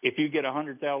lucky if you get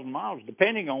 100,000 miles,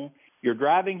 depending on your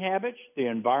driving habits, the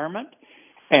environment,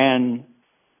 and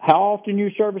how often you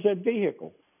service that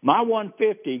vehicle. My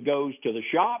 150 goes to the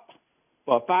shop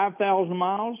for 5,000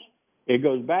 miles. It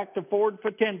goes back to Ford for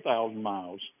 10,000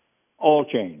 miles, oil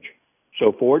change.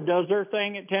 So Ford does their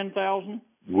thing at 10,000.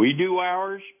 We do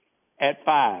ours at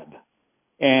 5.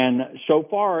 And so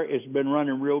far, it's been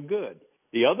running real good.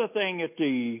 The other thing that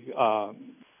the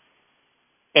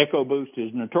EcoBoost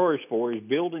is notorious for is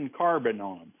building carbon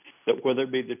on them, that whether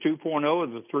it be the 2.0 or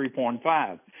the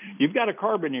 3.5. You've got a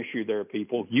carbon issue there,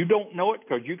 people. You don't know it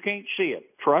because you can't see it.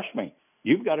 Trust me,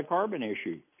 you've got a carbon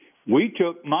issue. We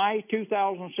took my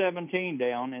 2017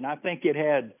 down, and I think it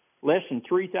had less than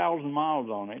 3,000 miles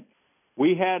on it.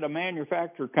 We had a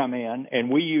manufacturer come in, and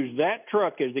we used that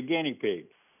truck as the guinea pig.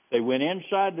 They went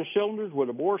inside the cylinders with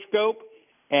a borescope,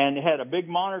 and it had a big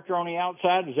monitor on the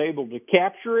outside, was able to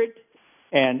capture it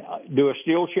and do a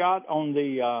still shot on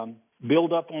the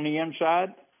build-up on the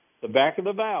inside, the back of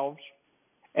the valves.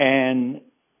 And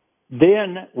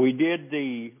then we did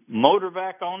the motor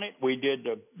vac on it. We did,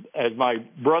 as my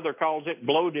brother calls it,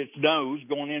 blowed its nose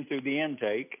going in through the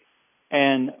intake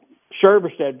and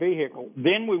serviced that vehicle.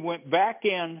 Then we went back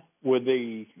in with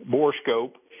the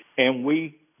borescope, and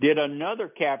we did another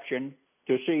caption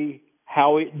to see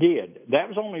how it did. That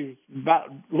was only about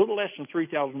a little less than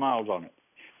 3,000 miles on it.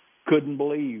 Couldn't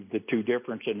believe the two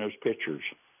difference in those pictures.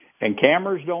 And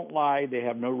cameras don't lie. They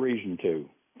have no reason to.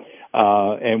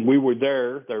 And we were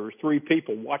there. There were 3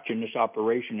 people watching this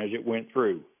operation as it went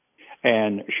through.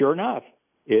 And sure enough,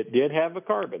 it did have a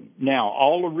carbon. Now,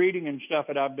 all the reading and stuff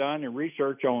that I've done and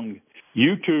research on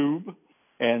YouTube,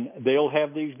 and they'll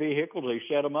have these vehicles. They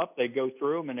set them up. They go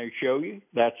through them, and they show you.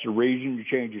 That's the reason you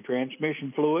change your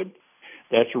transmission fluid.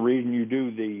 That's the reason you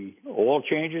do the oil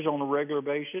changes on a regular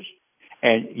basis.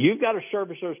 And you've got to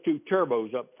service those 2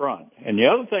 turbos up front. And the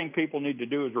other thing people need to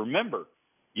do is remember,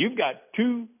 you've got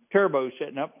 2 turbos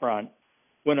sitting up front,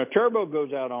 when a turbo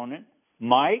goes out on it,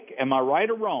 Mike, am I right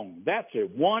or wrong? That's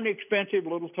it. One expensive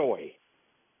little toy.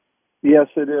 Yes,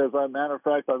 it is. As a matter of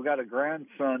fact, I've got a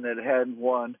grandson that had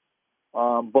one.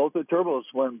 Both the turbos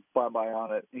went bye-bye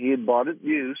on it. He had bought it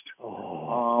used.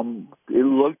 It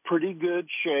looked pretty good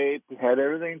shape. Had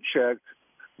everything checked.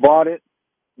 Bought it.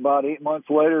 About 8 months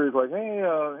later, he's like, hey,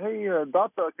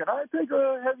 doctor, can I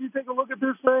have you take a look at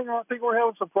this thing? I think we're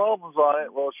having some problems on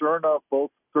it. Well, sure enough, both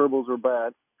turbos are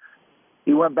bad.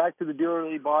 He went back to the dealer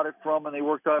that he bought it from, and they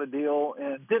worked out a deal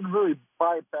and didn't really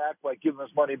buy it back, like give him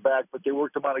his money back, but they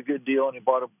worked him out a good deal, and he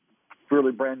bought a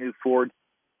really brand new Ford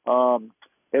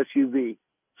SUV.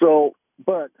 So,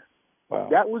 but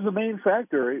that was the main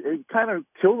factor. It kind of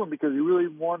killed him because he really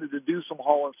wanted to do some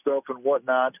hauling stuff and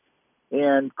whatnot,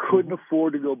 and couldn't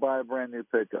afford to go buy a brand new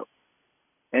pickup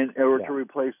or to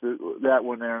replace that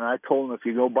one there. And I told him, if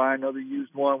you go buy another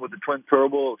used one with the twin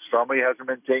turbo, if somebody hasn't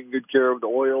been taking good care of the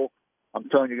oil, I'm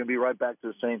telling you, you're going to be right back to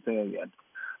the same thing again.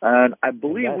 And I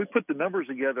believe we put the numbers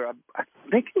together. I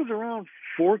think it was around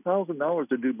 $4,000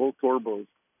 to do both turbos,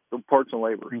 the parts and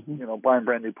labor, buying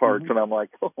brand new parts. And I'm like,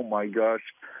 oh my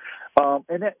gosh.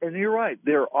 And you're right.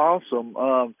 They're awesome.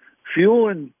 Fuel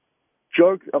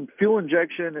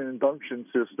injection and induction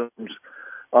systems.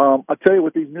 I tell you,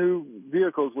 with these new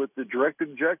vehicles with the direct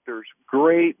injectors,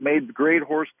 made great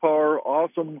horsepower,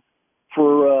 awesome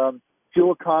for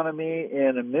fuel economy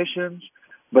and emissions,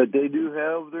 but they do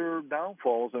have their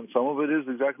downfalls, and some of it is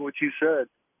exactly what you said.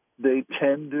 They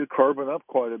tend to carbon up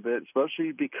quite a bit,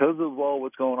 especially because of all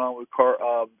what's going on with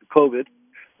COVID,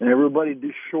 and everybody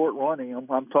just short running them.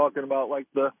 I'm talking about like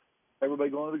everybody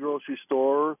going to the grocery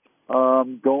store,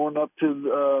 going up to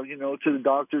to the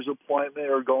doctor's appointment,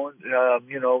 or going up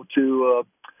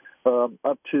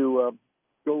to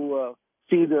go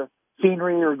see the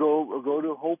scenery, or go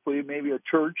to hopefully maybe a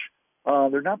church.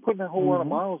 They're not putting a whole lot of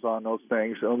miles on those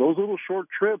things. So those little short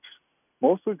trips,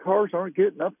 most of the cars aren't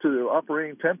getting up to the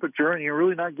operating temperature, and you're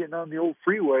really not getting on the old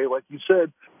freeway, like you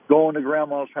said, going to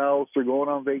grandma's house or going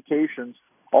on vacations.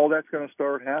 All that's going to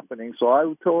start happening. So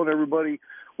I told everybody,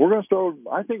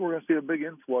 I think we're going to see a big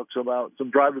influx about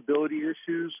some drivability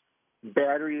issues,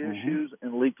 battery issues,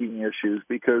 and leaking issues,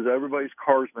 because everybody's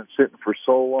car's been sitting for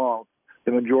so long.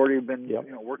 The majority have been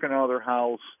working out of their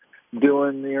house,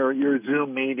 doing your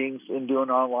Zoom meetings and doing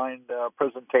online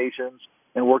presentations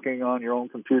and working on your own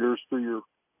computers for your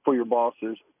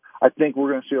bosses. I think we're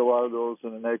going to see a lot of those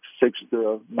in the next 6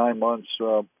 to 9 months,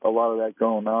 a lot of that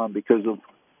going on because of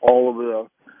all of the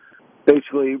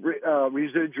basically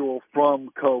residual from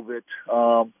COVID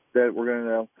that we're going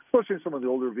to, especially in some of the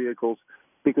older vehicles,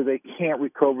 because they can't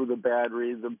recover the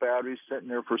battery. The battery's sitting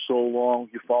there for so long,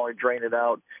 you finally drain it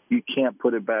out, you can't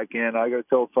put it back in. I got to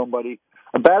tell somebody,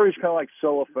 a battery's kind of like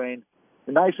cellophane,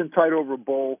 nice and tight over a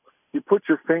bowl. You put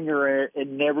your finger in it, it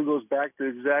never goes back to the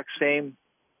exact same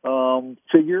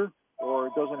figure, or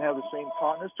it doesn't have the same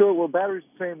tautness to it. Well, battery's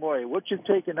the same way. What you've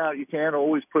taken out, you can't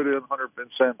always put it 100%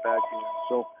 back in.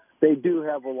 So they do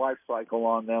have a life cycle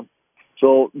on them.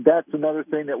 So that's another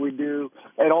thing that we do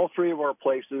at all three of our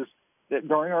places, that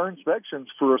during our inspections,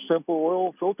 for a simple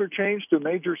oil filter change to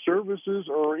major services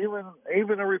or even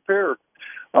a repair,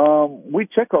 we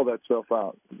check all that stuff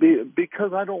out,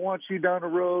 because I don't want you down the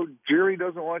road, Jerry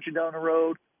doesn't want you down the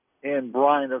road, and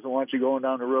Brian doesn't want you going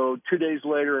down the road 2 days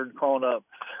later and calling up,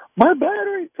 my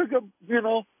battery took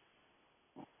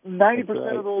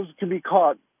 90% of those can be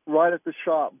caught right at the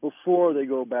shop before they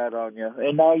go bad on you.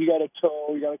 And now you got to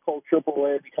tow, you got to call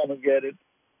AAA to come and get it.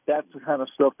 That's the kind of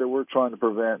stuff that we're trying to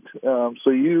prevent.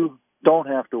 So you don't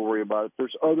have to worry about it.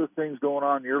 There's other things going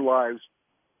on in your lives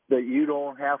that you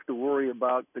don't have to worry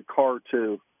about the car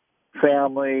too.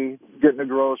 Family, getting the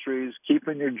groceries,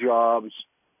 keeping your jobs,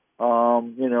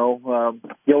 getting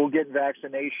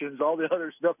vaccinations, all the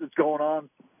other stuff that's going on,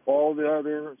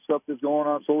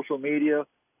 social media,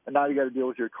 and now you got to deal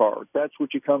with your car. That's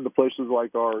what you come to places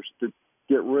like ours to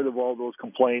get rid of all those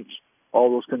complaints, all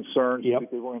those concerns, because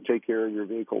we're going to take care of your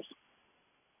vehicles.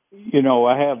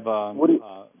 I have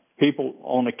people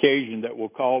on occasion that will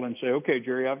call and say, okay,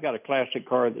 Jerry, I've got a classic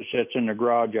car that sits in the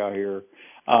garage out here.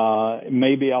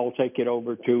 Maybe I'll take it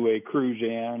over to a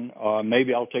cruise-in.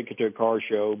 Maybe I'll take it to a car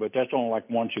show, but that's only like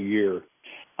once a year.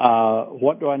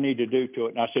 What do I need to do to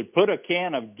it? And I said, put a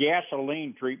can of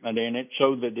gasoline treatment in it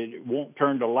so that it won't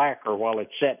turn to lacquer while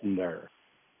it's sitting there.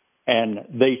 And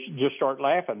they just start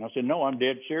laughing. I said, no, I'm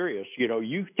dead serious.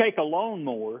 You take a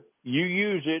lawnmower, you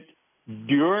use it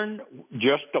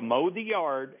just to mow the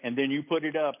yard, and then you put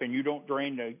it up and you don't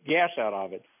drain the gas out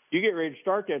of it. You get ready to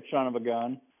start that son of a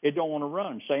gun, it don't want to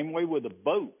run. Same way with the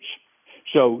boats.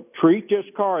 So treat this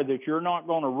car that you're not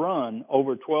going to run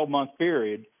over a 12-month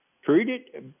period treat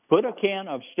it, put a can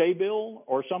of Stabil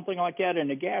or something like that in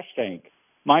the gas tank.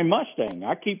 My Mustang,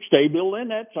 I keep Stabil in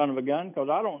that son of a gun because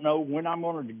I don't know when I'm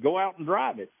going to go out and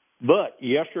drive it. But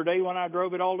yesterday when I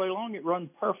drove it all day long, it run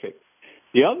perfect.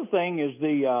 The other thing is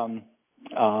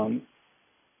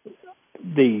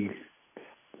the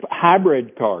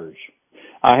hybrid cars.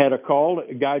 I had a call.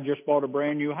 A guy just bought a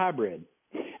brand new hybrid.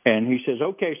 And he says,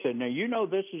 okay, now, you know,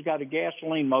 this has got a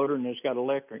gasoline motor and it's got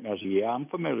electric. And I said, yeah, I'm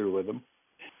familiar with them.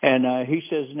 And he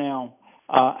says, now,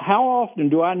 how often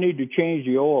do I need to change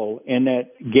the oil in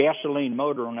that gasoline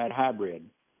motor on that hybrid?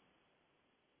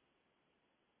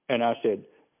 And I said,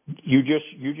 you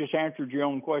just answered your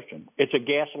own question. It's a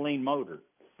gasoline motor.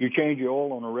 You change the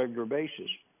oil on a regular basis.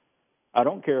 I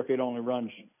don't care if it only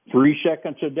runs 3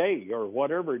 seconds a day or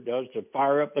whatever it does to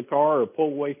fire up the car or pull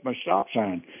away from a stop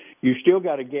sign. You still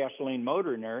got a gasoline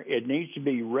motor in there. It needs to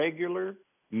be regular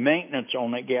maintenance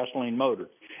on that gasoline motor.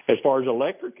 As far as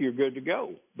electric, you're good to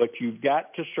go, but you've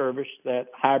got to service that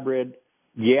hybrid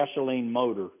gasoline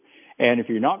motor. And if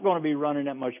you're not going to be running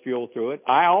that much fuel through it,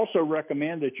 I also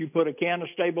recommend that you put a can of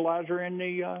stabilizer in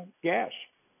the gas,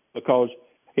 because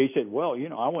he said, well, you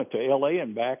know, I went to L.A.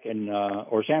 and back and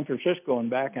or San Francisco and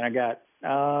back, and I got,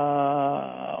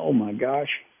 oh, my gosh,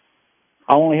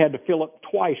 I only had to fill up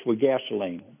twice with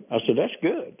gasoline. I said, that's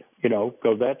good, you know,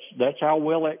 because that's how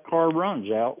well that car runs,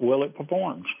 how well it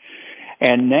performs.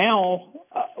 And now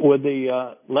with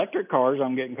the electric cars,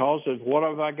 I'm getting calls, says, what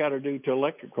have I got to do to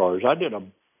electric cars? I did a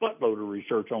buttload of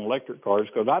research on electric cars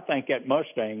because I think that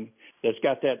Mustang that's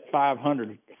got that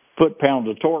 500 foot-pounds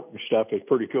of torque and stuff is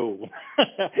pretty cool.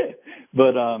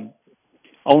 But on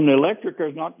the electric,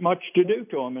 there's not much to do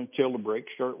to them until the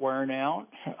brakes start wearing out.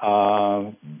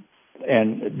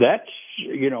 And that's,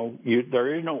 you know,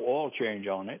 there is no oil change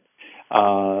on it.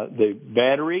 The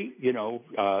battery, you know,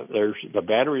 the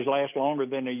batteries last longer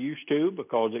than they used to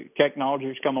because the technology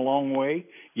has come a long way.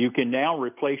 You can now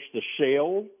replace the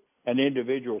cell, an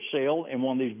individual cell, in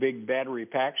one of these big battery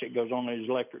packs that goes on these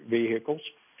electric vehicles.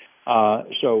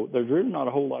 So there's really not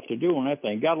a whole lot to do on that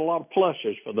thing. Got a lot of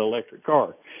pluses for the electric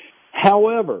car.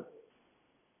 However,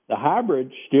 the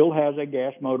hybrid still has a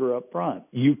gas motor up front.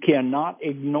 You cannot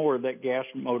ignore that gas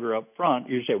motor up front.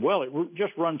 You say, well, it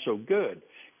just runs so good.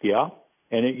 Yeah,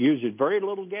 and it uses very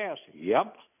little gas.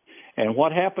 Yep. And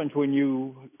what happens when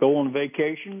you go on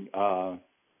vacation?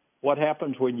 What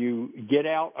happens when you get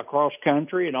out across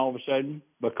country and all of a sudden,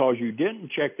 because you didn't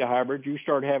check the hybrid, you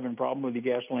start having a problem with the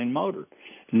gasoline motor?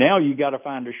 Now you got to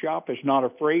find a shop that's not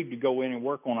afraid to go in and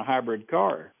work on a hybrid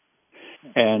car.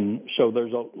 And so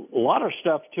there's a lot of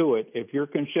stuff to it. If you're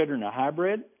considering a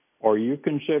hybrid or you're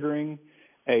considering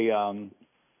a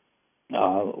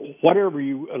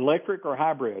electric or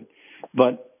hybrid.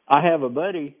 But I have a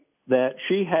buddy that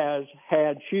she's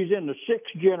in the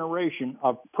 6th generation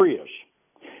of Prius.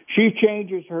 She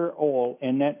changes her oil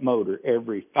in that motor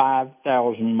every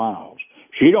 5,000 miles.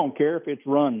 She don't care if it's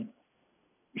run.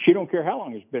 She don't care how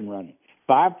long it's been running.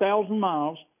 5,000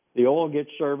 miles, the oil gets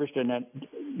serviced in that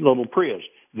little Prius.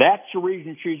 That's the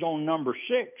reason she's on number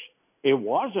 6. It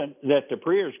wasn't that the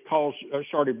Prius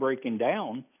started breaking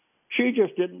down. She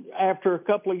just didn't. After a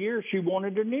couple of years, she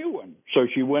wanted a new one. So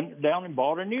she went down and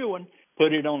bought a new one,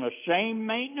 put it on the same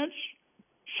maintenance,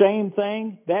 same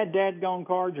thing. That dadgone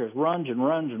car just runs and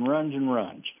runs and runs and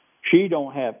runs. She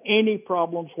don't have any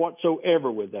problems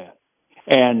whatsoever with that.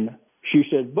 And she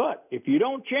said, but if you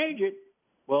don't change it,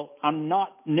 well, I'm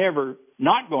never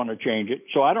not going to change it,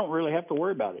 so I don't really have to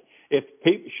worry about it.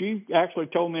 She actually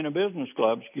told me in a business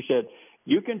club, she said,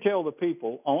 you can tell the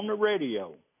people on the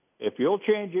radio, if you'll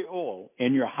change your oil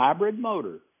in your hybrid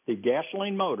motor, the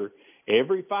gasoline motor,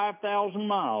 every 5,000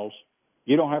 miles,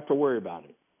 you don't have to worry about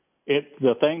it.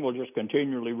 The thing will just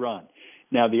continually run.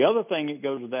 Now, the other thing that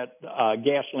goes with that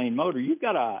gasoline motor, you've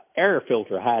got an air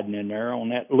filter hiding in there on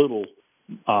that little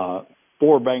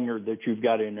four-banger that you've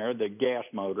got in there, the gas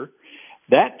motor.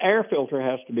 That air filter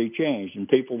has to be changed. And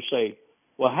people say,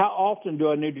 well, how often do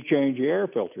I need to change the air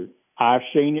filter? I've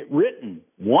seen it written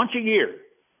once a year.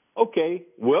 Okay,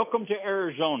 welcome to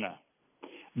Arizona.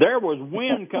 There was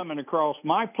wind coming across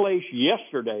my place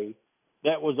yesterday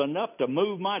that was enough to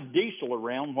move my diesel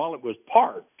around while it was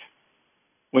parked.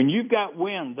 When you've got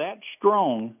wind that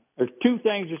strong, there's two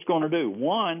things it's going to do.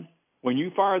 One, when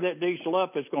you fire that diesel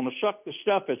up, it's going to suck the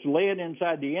stuff that's laid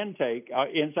inside the intake,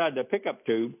 inside the pickup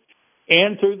tube,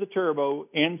 and through the turbo,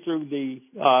 and through the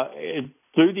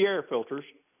air filters.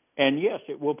 And yes,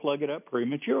 it will plug it up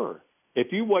premature. If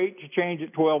you wait to change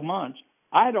it 12 months,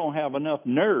 I don't have enough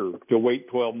nerve to wait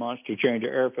 12 months to change an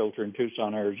air filter in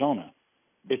Tucson, Arizona.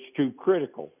 It's too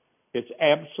critical. It's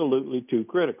absolutely too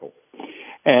critical.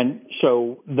 And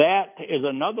so that is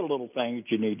another little thing that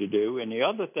you need to do. And the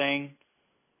other thing,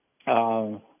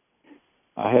 I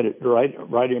had it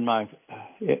right in my.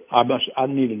 I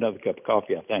need another cup of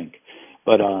coffee, I think,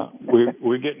 but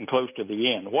we're getting close to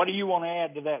the end. What do you want to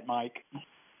add to that, Mike?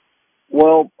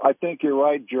 Well, I think you're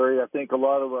right, Jerry. I think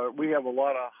we have a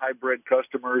lot of hybrid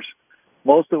customers.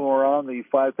 Most of them are on the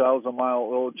 5,000-mile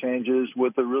oil changes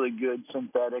with a really good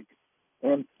synthetic,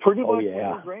 and pretty much when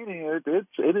it's raining,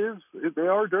 they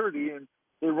are dirty and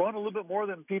they run a little bit more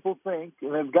than people think,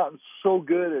 and they've gotten so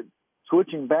good at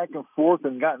switching back and forth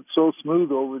and gotten so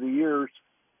smooth over the years,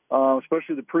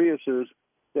 especially the Priuses,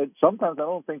 that sometimes I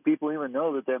don't think people even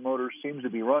know that motor seems to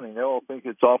be running. They all think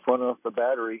it's off running off the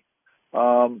battery.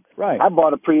 Right. I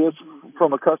bought a Prius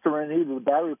from a customer and needed a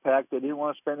battery pack. They didn't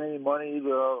want to spend any money.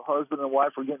 The husband and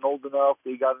wife were getting old enough.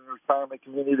 They got in a retirement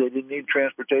community. They didn't need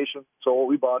transportation, so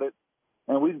we bought it.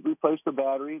 And we replaced the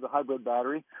battery, the hybrid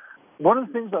battery. One of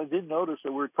the things I did notice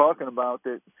that we were talking about,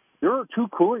 that there are two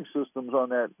cooling systems on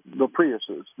the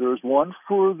Priuses. There's one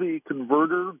for the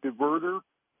diverter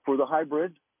for the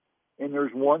hybrid, and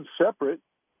there's one separate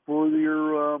for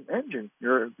your engine,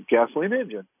 your gasoline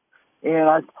engine. And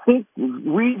I think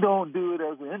we don't do it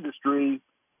as an industry,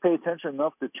 pay attention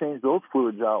enough to change those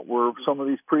fluids out, where some of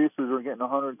these Priuses are getting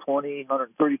 120,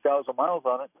 130,000 miles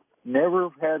on it, never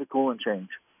had a coolant change.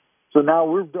 So now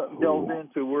we've delved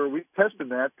into where we've tested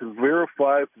that to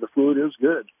verify if the fluid is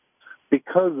good.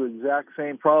 Because of the exact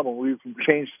same problem, we've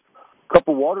changed a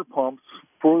couple water pumps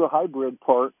for the hybrid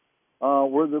part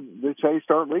where they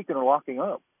start leaking or locking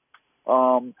up.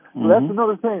 So that's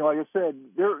another thing. Like I said,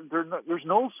 there's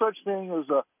no such thing as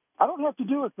I don't have to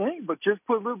do a thing, but just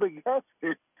put a little bit of gas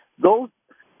in. Those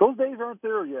days aren't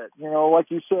there yet. You know,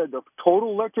 like you said, the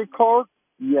total electric car,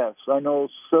 yes. I know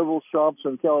several shops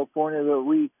in California that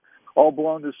we all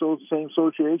belong to the same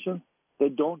association. They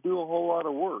don't do a whole lot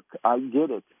of work. I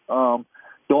get it. The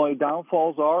only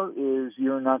downfalls is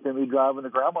you're not going to be driving to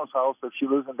grandma's house if she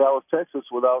lives in Dallas,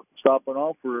 Texas, without stopping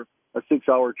off for a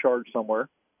 6-hour charge somewhere.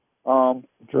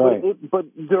 That's right. But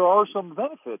there are some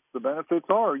benefits. The benefits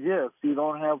are, yes, you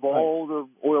don't have all the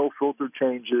oil filter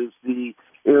changes, the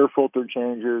air filter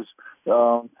changes.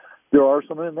 There are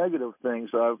some of the negative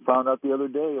things. I found out the other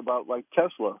day about, like,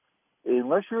 Tesla.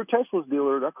 Unless you're a Tesla's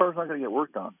dealer, that car's not going to get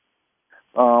worked on.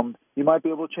 You might be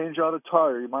able to change out a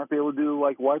tire. You might be able to do,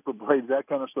 like, wiper blades, that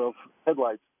kind of stuff,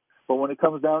 headlights. But when it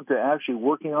comes down to actually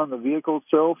working on the vehicle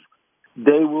itself,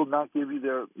 they will not give you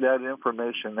that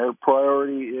information. Their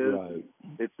priority is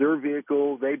It's their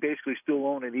vehicle. They basically still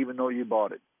own it even though you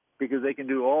bought it, because they can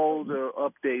do all the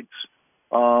updates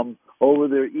over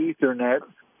their Ethernet,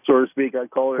 so to speak. I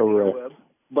call it interweb.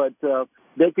 But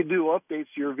they can do updates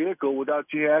to your vehicle without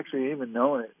you actually even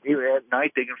knowing it. Even at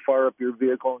night, they can fire up your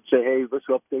vehicle and say, hey, let's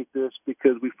update this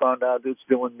because we found out it's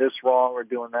doing this wrong or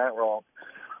doing that wrong.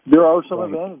 There are some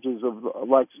advantages of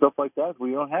like stuff like that where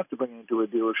you don't have to bring it into a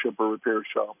dealership or repair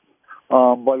shop.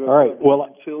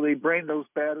 Until they bring those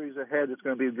batteries ahead, it's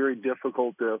going to be very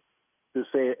difficult to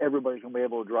say everybody's going to be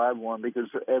able to drive one because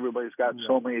everybody's got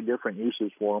so many different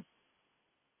uses for them.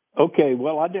 Okay,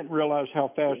 well, I didn't realize how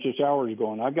fast this hour is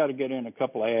going. I've got to get in a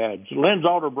couple of ads.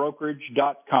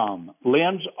 LensAutoBrokerage.com.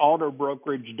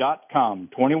 LensAutoBrokerage.com.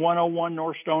 2101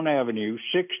 North Stone Avenue,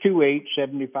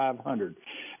 628-7500.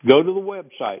 Go to the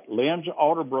website,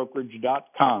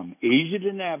 LensAutoBrokerage.com. Easy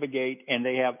to navigate, and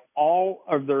they have all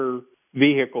of their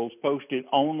vehicles posted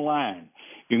online.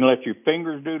 You can let your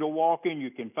fingers do the walking.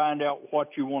 You can find out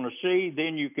what you want to see.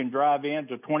 Then you can drive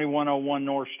into 2101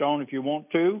 North Stone if you want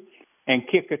to and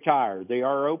kick a tire. They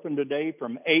are open today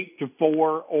from 8 to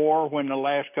 4 or when the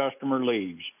last customer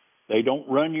leaves. They don't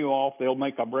run you off. They'll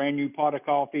make a brand new pot of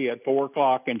coffee at 4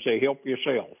 o'clock and say, help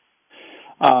yourself.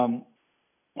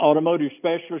 Automotive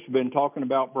specialists have been talking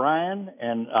about Brian,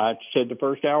 and I said the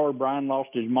first hour, Brian lost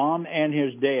his mom and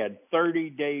his dad 30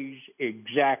 days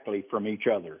exactly from each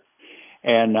other.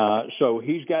 And so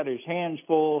he's got his hands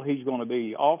full. He's going to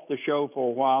be off the show for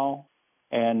a while.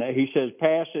 And he says,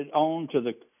 pass it on to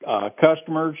the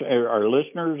customers or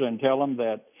listeners and tell them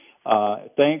that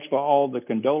thanks for all the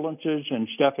condolences and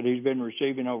stuff that he's been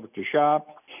receiving over to shop.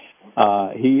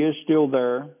 He is still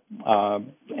there.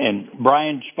 And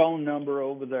Brian's phone number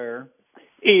over there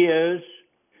is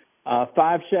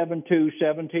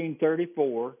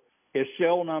 572-1734. His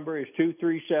cell number is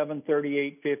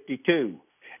 237-3852.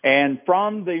 And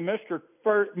from the Mr.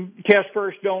 Test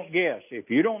First, Don't Guess, if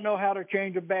you don't know how to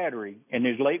change a battery in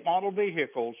these late model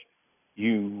vehicles,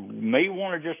 you may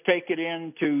want to just take it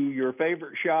into your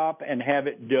favorite shop and have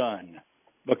it done.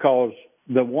 Because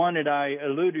the one that I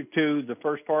alluded to, the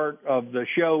first part of the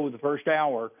show, the first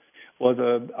hour, was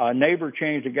a neighbor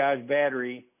changed a guy's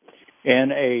battery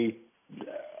in a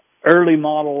early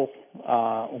model,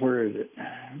 where is it?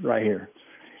 Right here.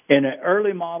 In an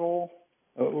early model,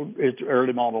 it's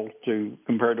early model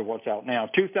compared to what's out now,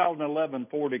 2011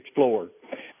 Ford Explorer.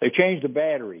 They changed the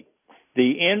battery.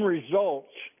 The end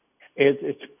results,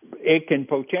 it can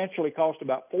potentially cost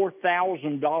about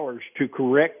 $4,000 to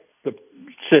correct the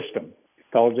system,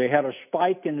 because they had a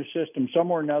spike in the system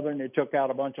somewhere or another, and it took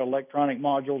out a bunch of electronic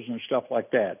modules and stuff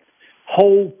like that.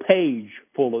 Whole page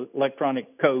full of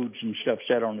electronic codes and stuff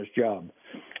set on this job.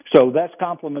 So that's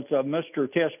compliments of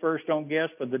Mr. Test First, Don't Guess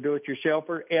for the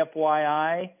do-it-yourselfer.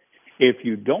 FYI, if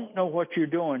you don't know what you're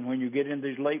doing when you get into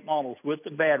these late models with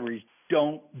the batteries,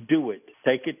 don't do it.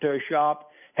 Take it to a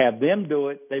shop, have them do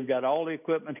it. They've got all the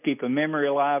equipment to keep a memory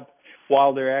alive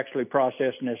while they're actually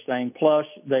processing this thing. Plus,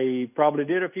 they probably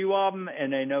did a few of them,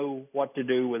 and they know what to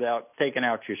do without taking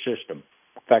out your system.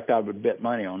 In fact, I would bet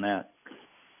money on that.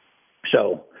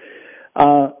 So,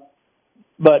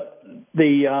 but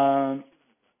the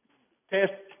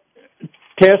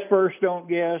test first, don't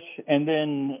guess, and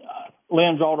then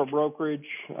Lynn's Auto Brokerage,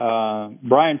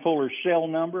 Brian Fuller's cell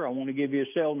number. I want to give you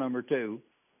a cell number too.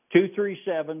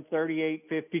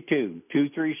 237-3852.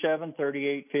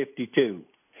 237-3852.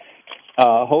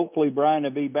 Hopefully Brian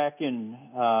will be back in,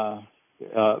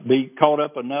 be caught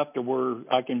up enough to where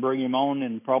I can bring him on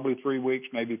in probably 3 weeks,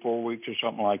 maybe 4 weeks or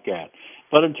something like that.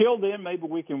 But until then, maybe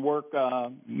we can work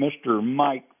Mr.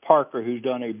 Mike Parker, who's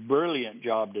done a brilliant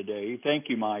job today. Thank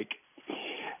you, Mike.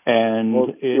 And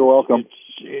well, you're welcome.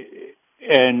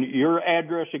 And your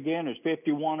address again is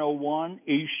 5101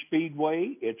 East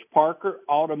Speedway. It's Parker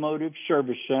Automotive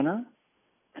Service Center.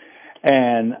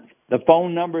 And the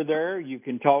phone number there, you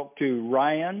can talk to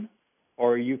Ryan,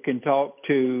 or you can talk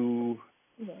to,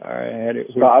 I had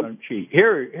it Scott. On cheat.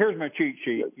 Here's my cheat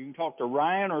sheet. You can talk to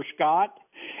Ryan or Scott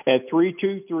at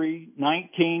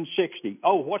 323-1960.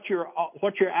 Oh, what's your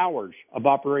hours of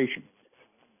operation?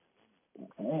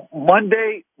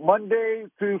 Monday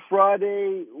through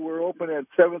Friday, we're open at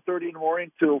 7:30 in the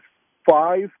morning till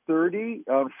 5:30.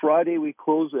 On Friday, we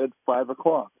close at 5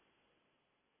 o'clock.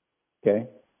 Okay.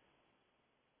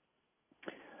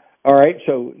 All right,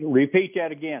 so repeat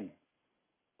that again.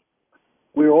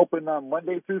 We're open on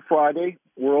Monday through Friday.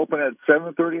 We're open at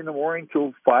 7:30 in the morning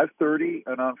till 5:30,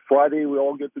 and on Friday we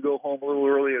all get to go home a little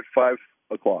early at 5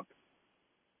 o'clock.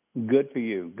 Good for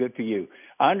you. Good for you.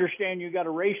 I understand you got a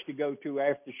race to go to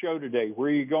after the show today. Where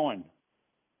are you going?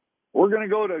 We're going to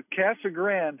go to Casa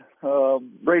Grande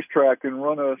racetrack and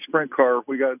run a sprint car.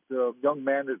 We got a young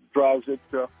man that drives it.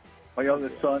 My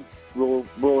youngest son, real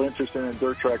interested in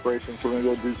dirt track racing, so we're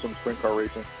going to go do some sprint car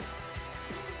racing.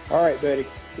 All right, buddy.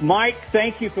 Mike,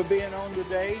 thank you for being on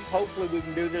today. Hopefully we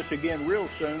can do this again real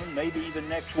soon, maybe even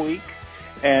next week.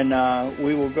 And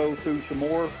we will go through some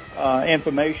more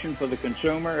information for the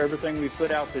consumer. Everything we put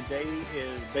out today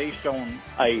is based on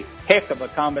a heck of a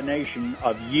combination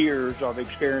of years of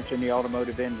experience in the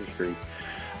automotive industry.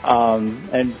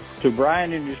 And to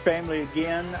Brian and his family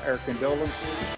again, our condolences.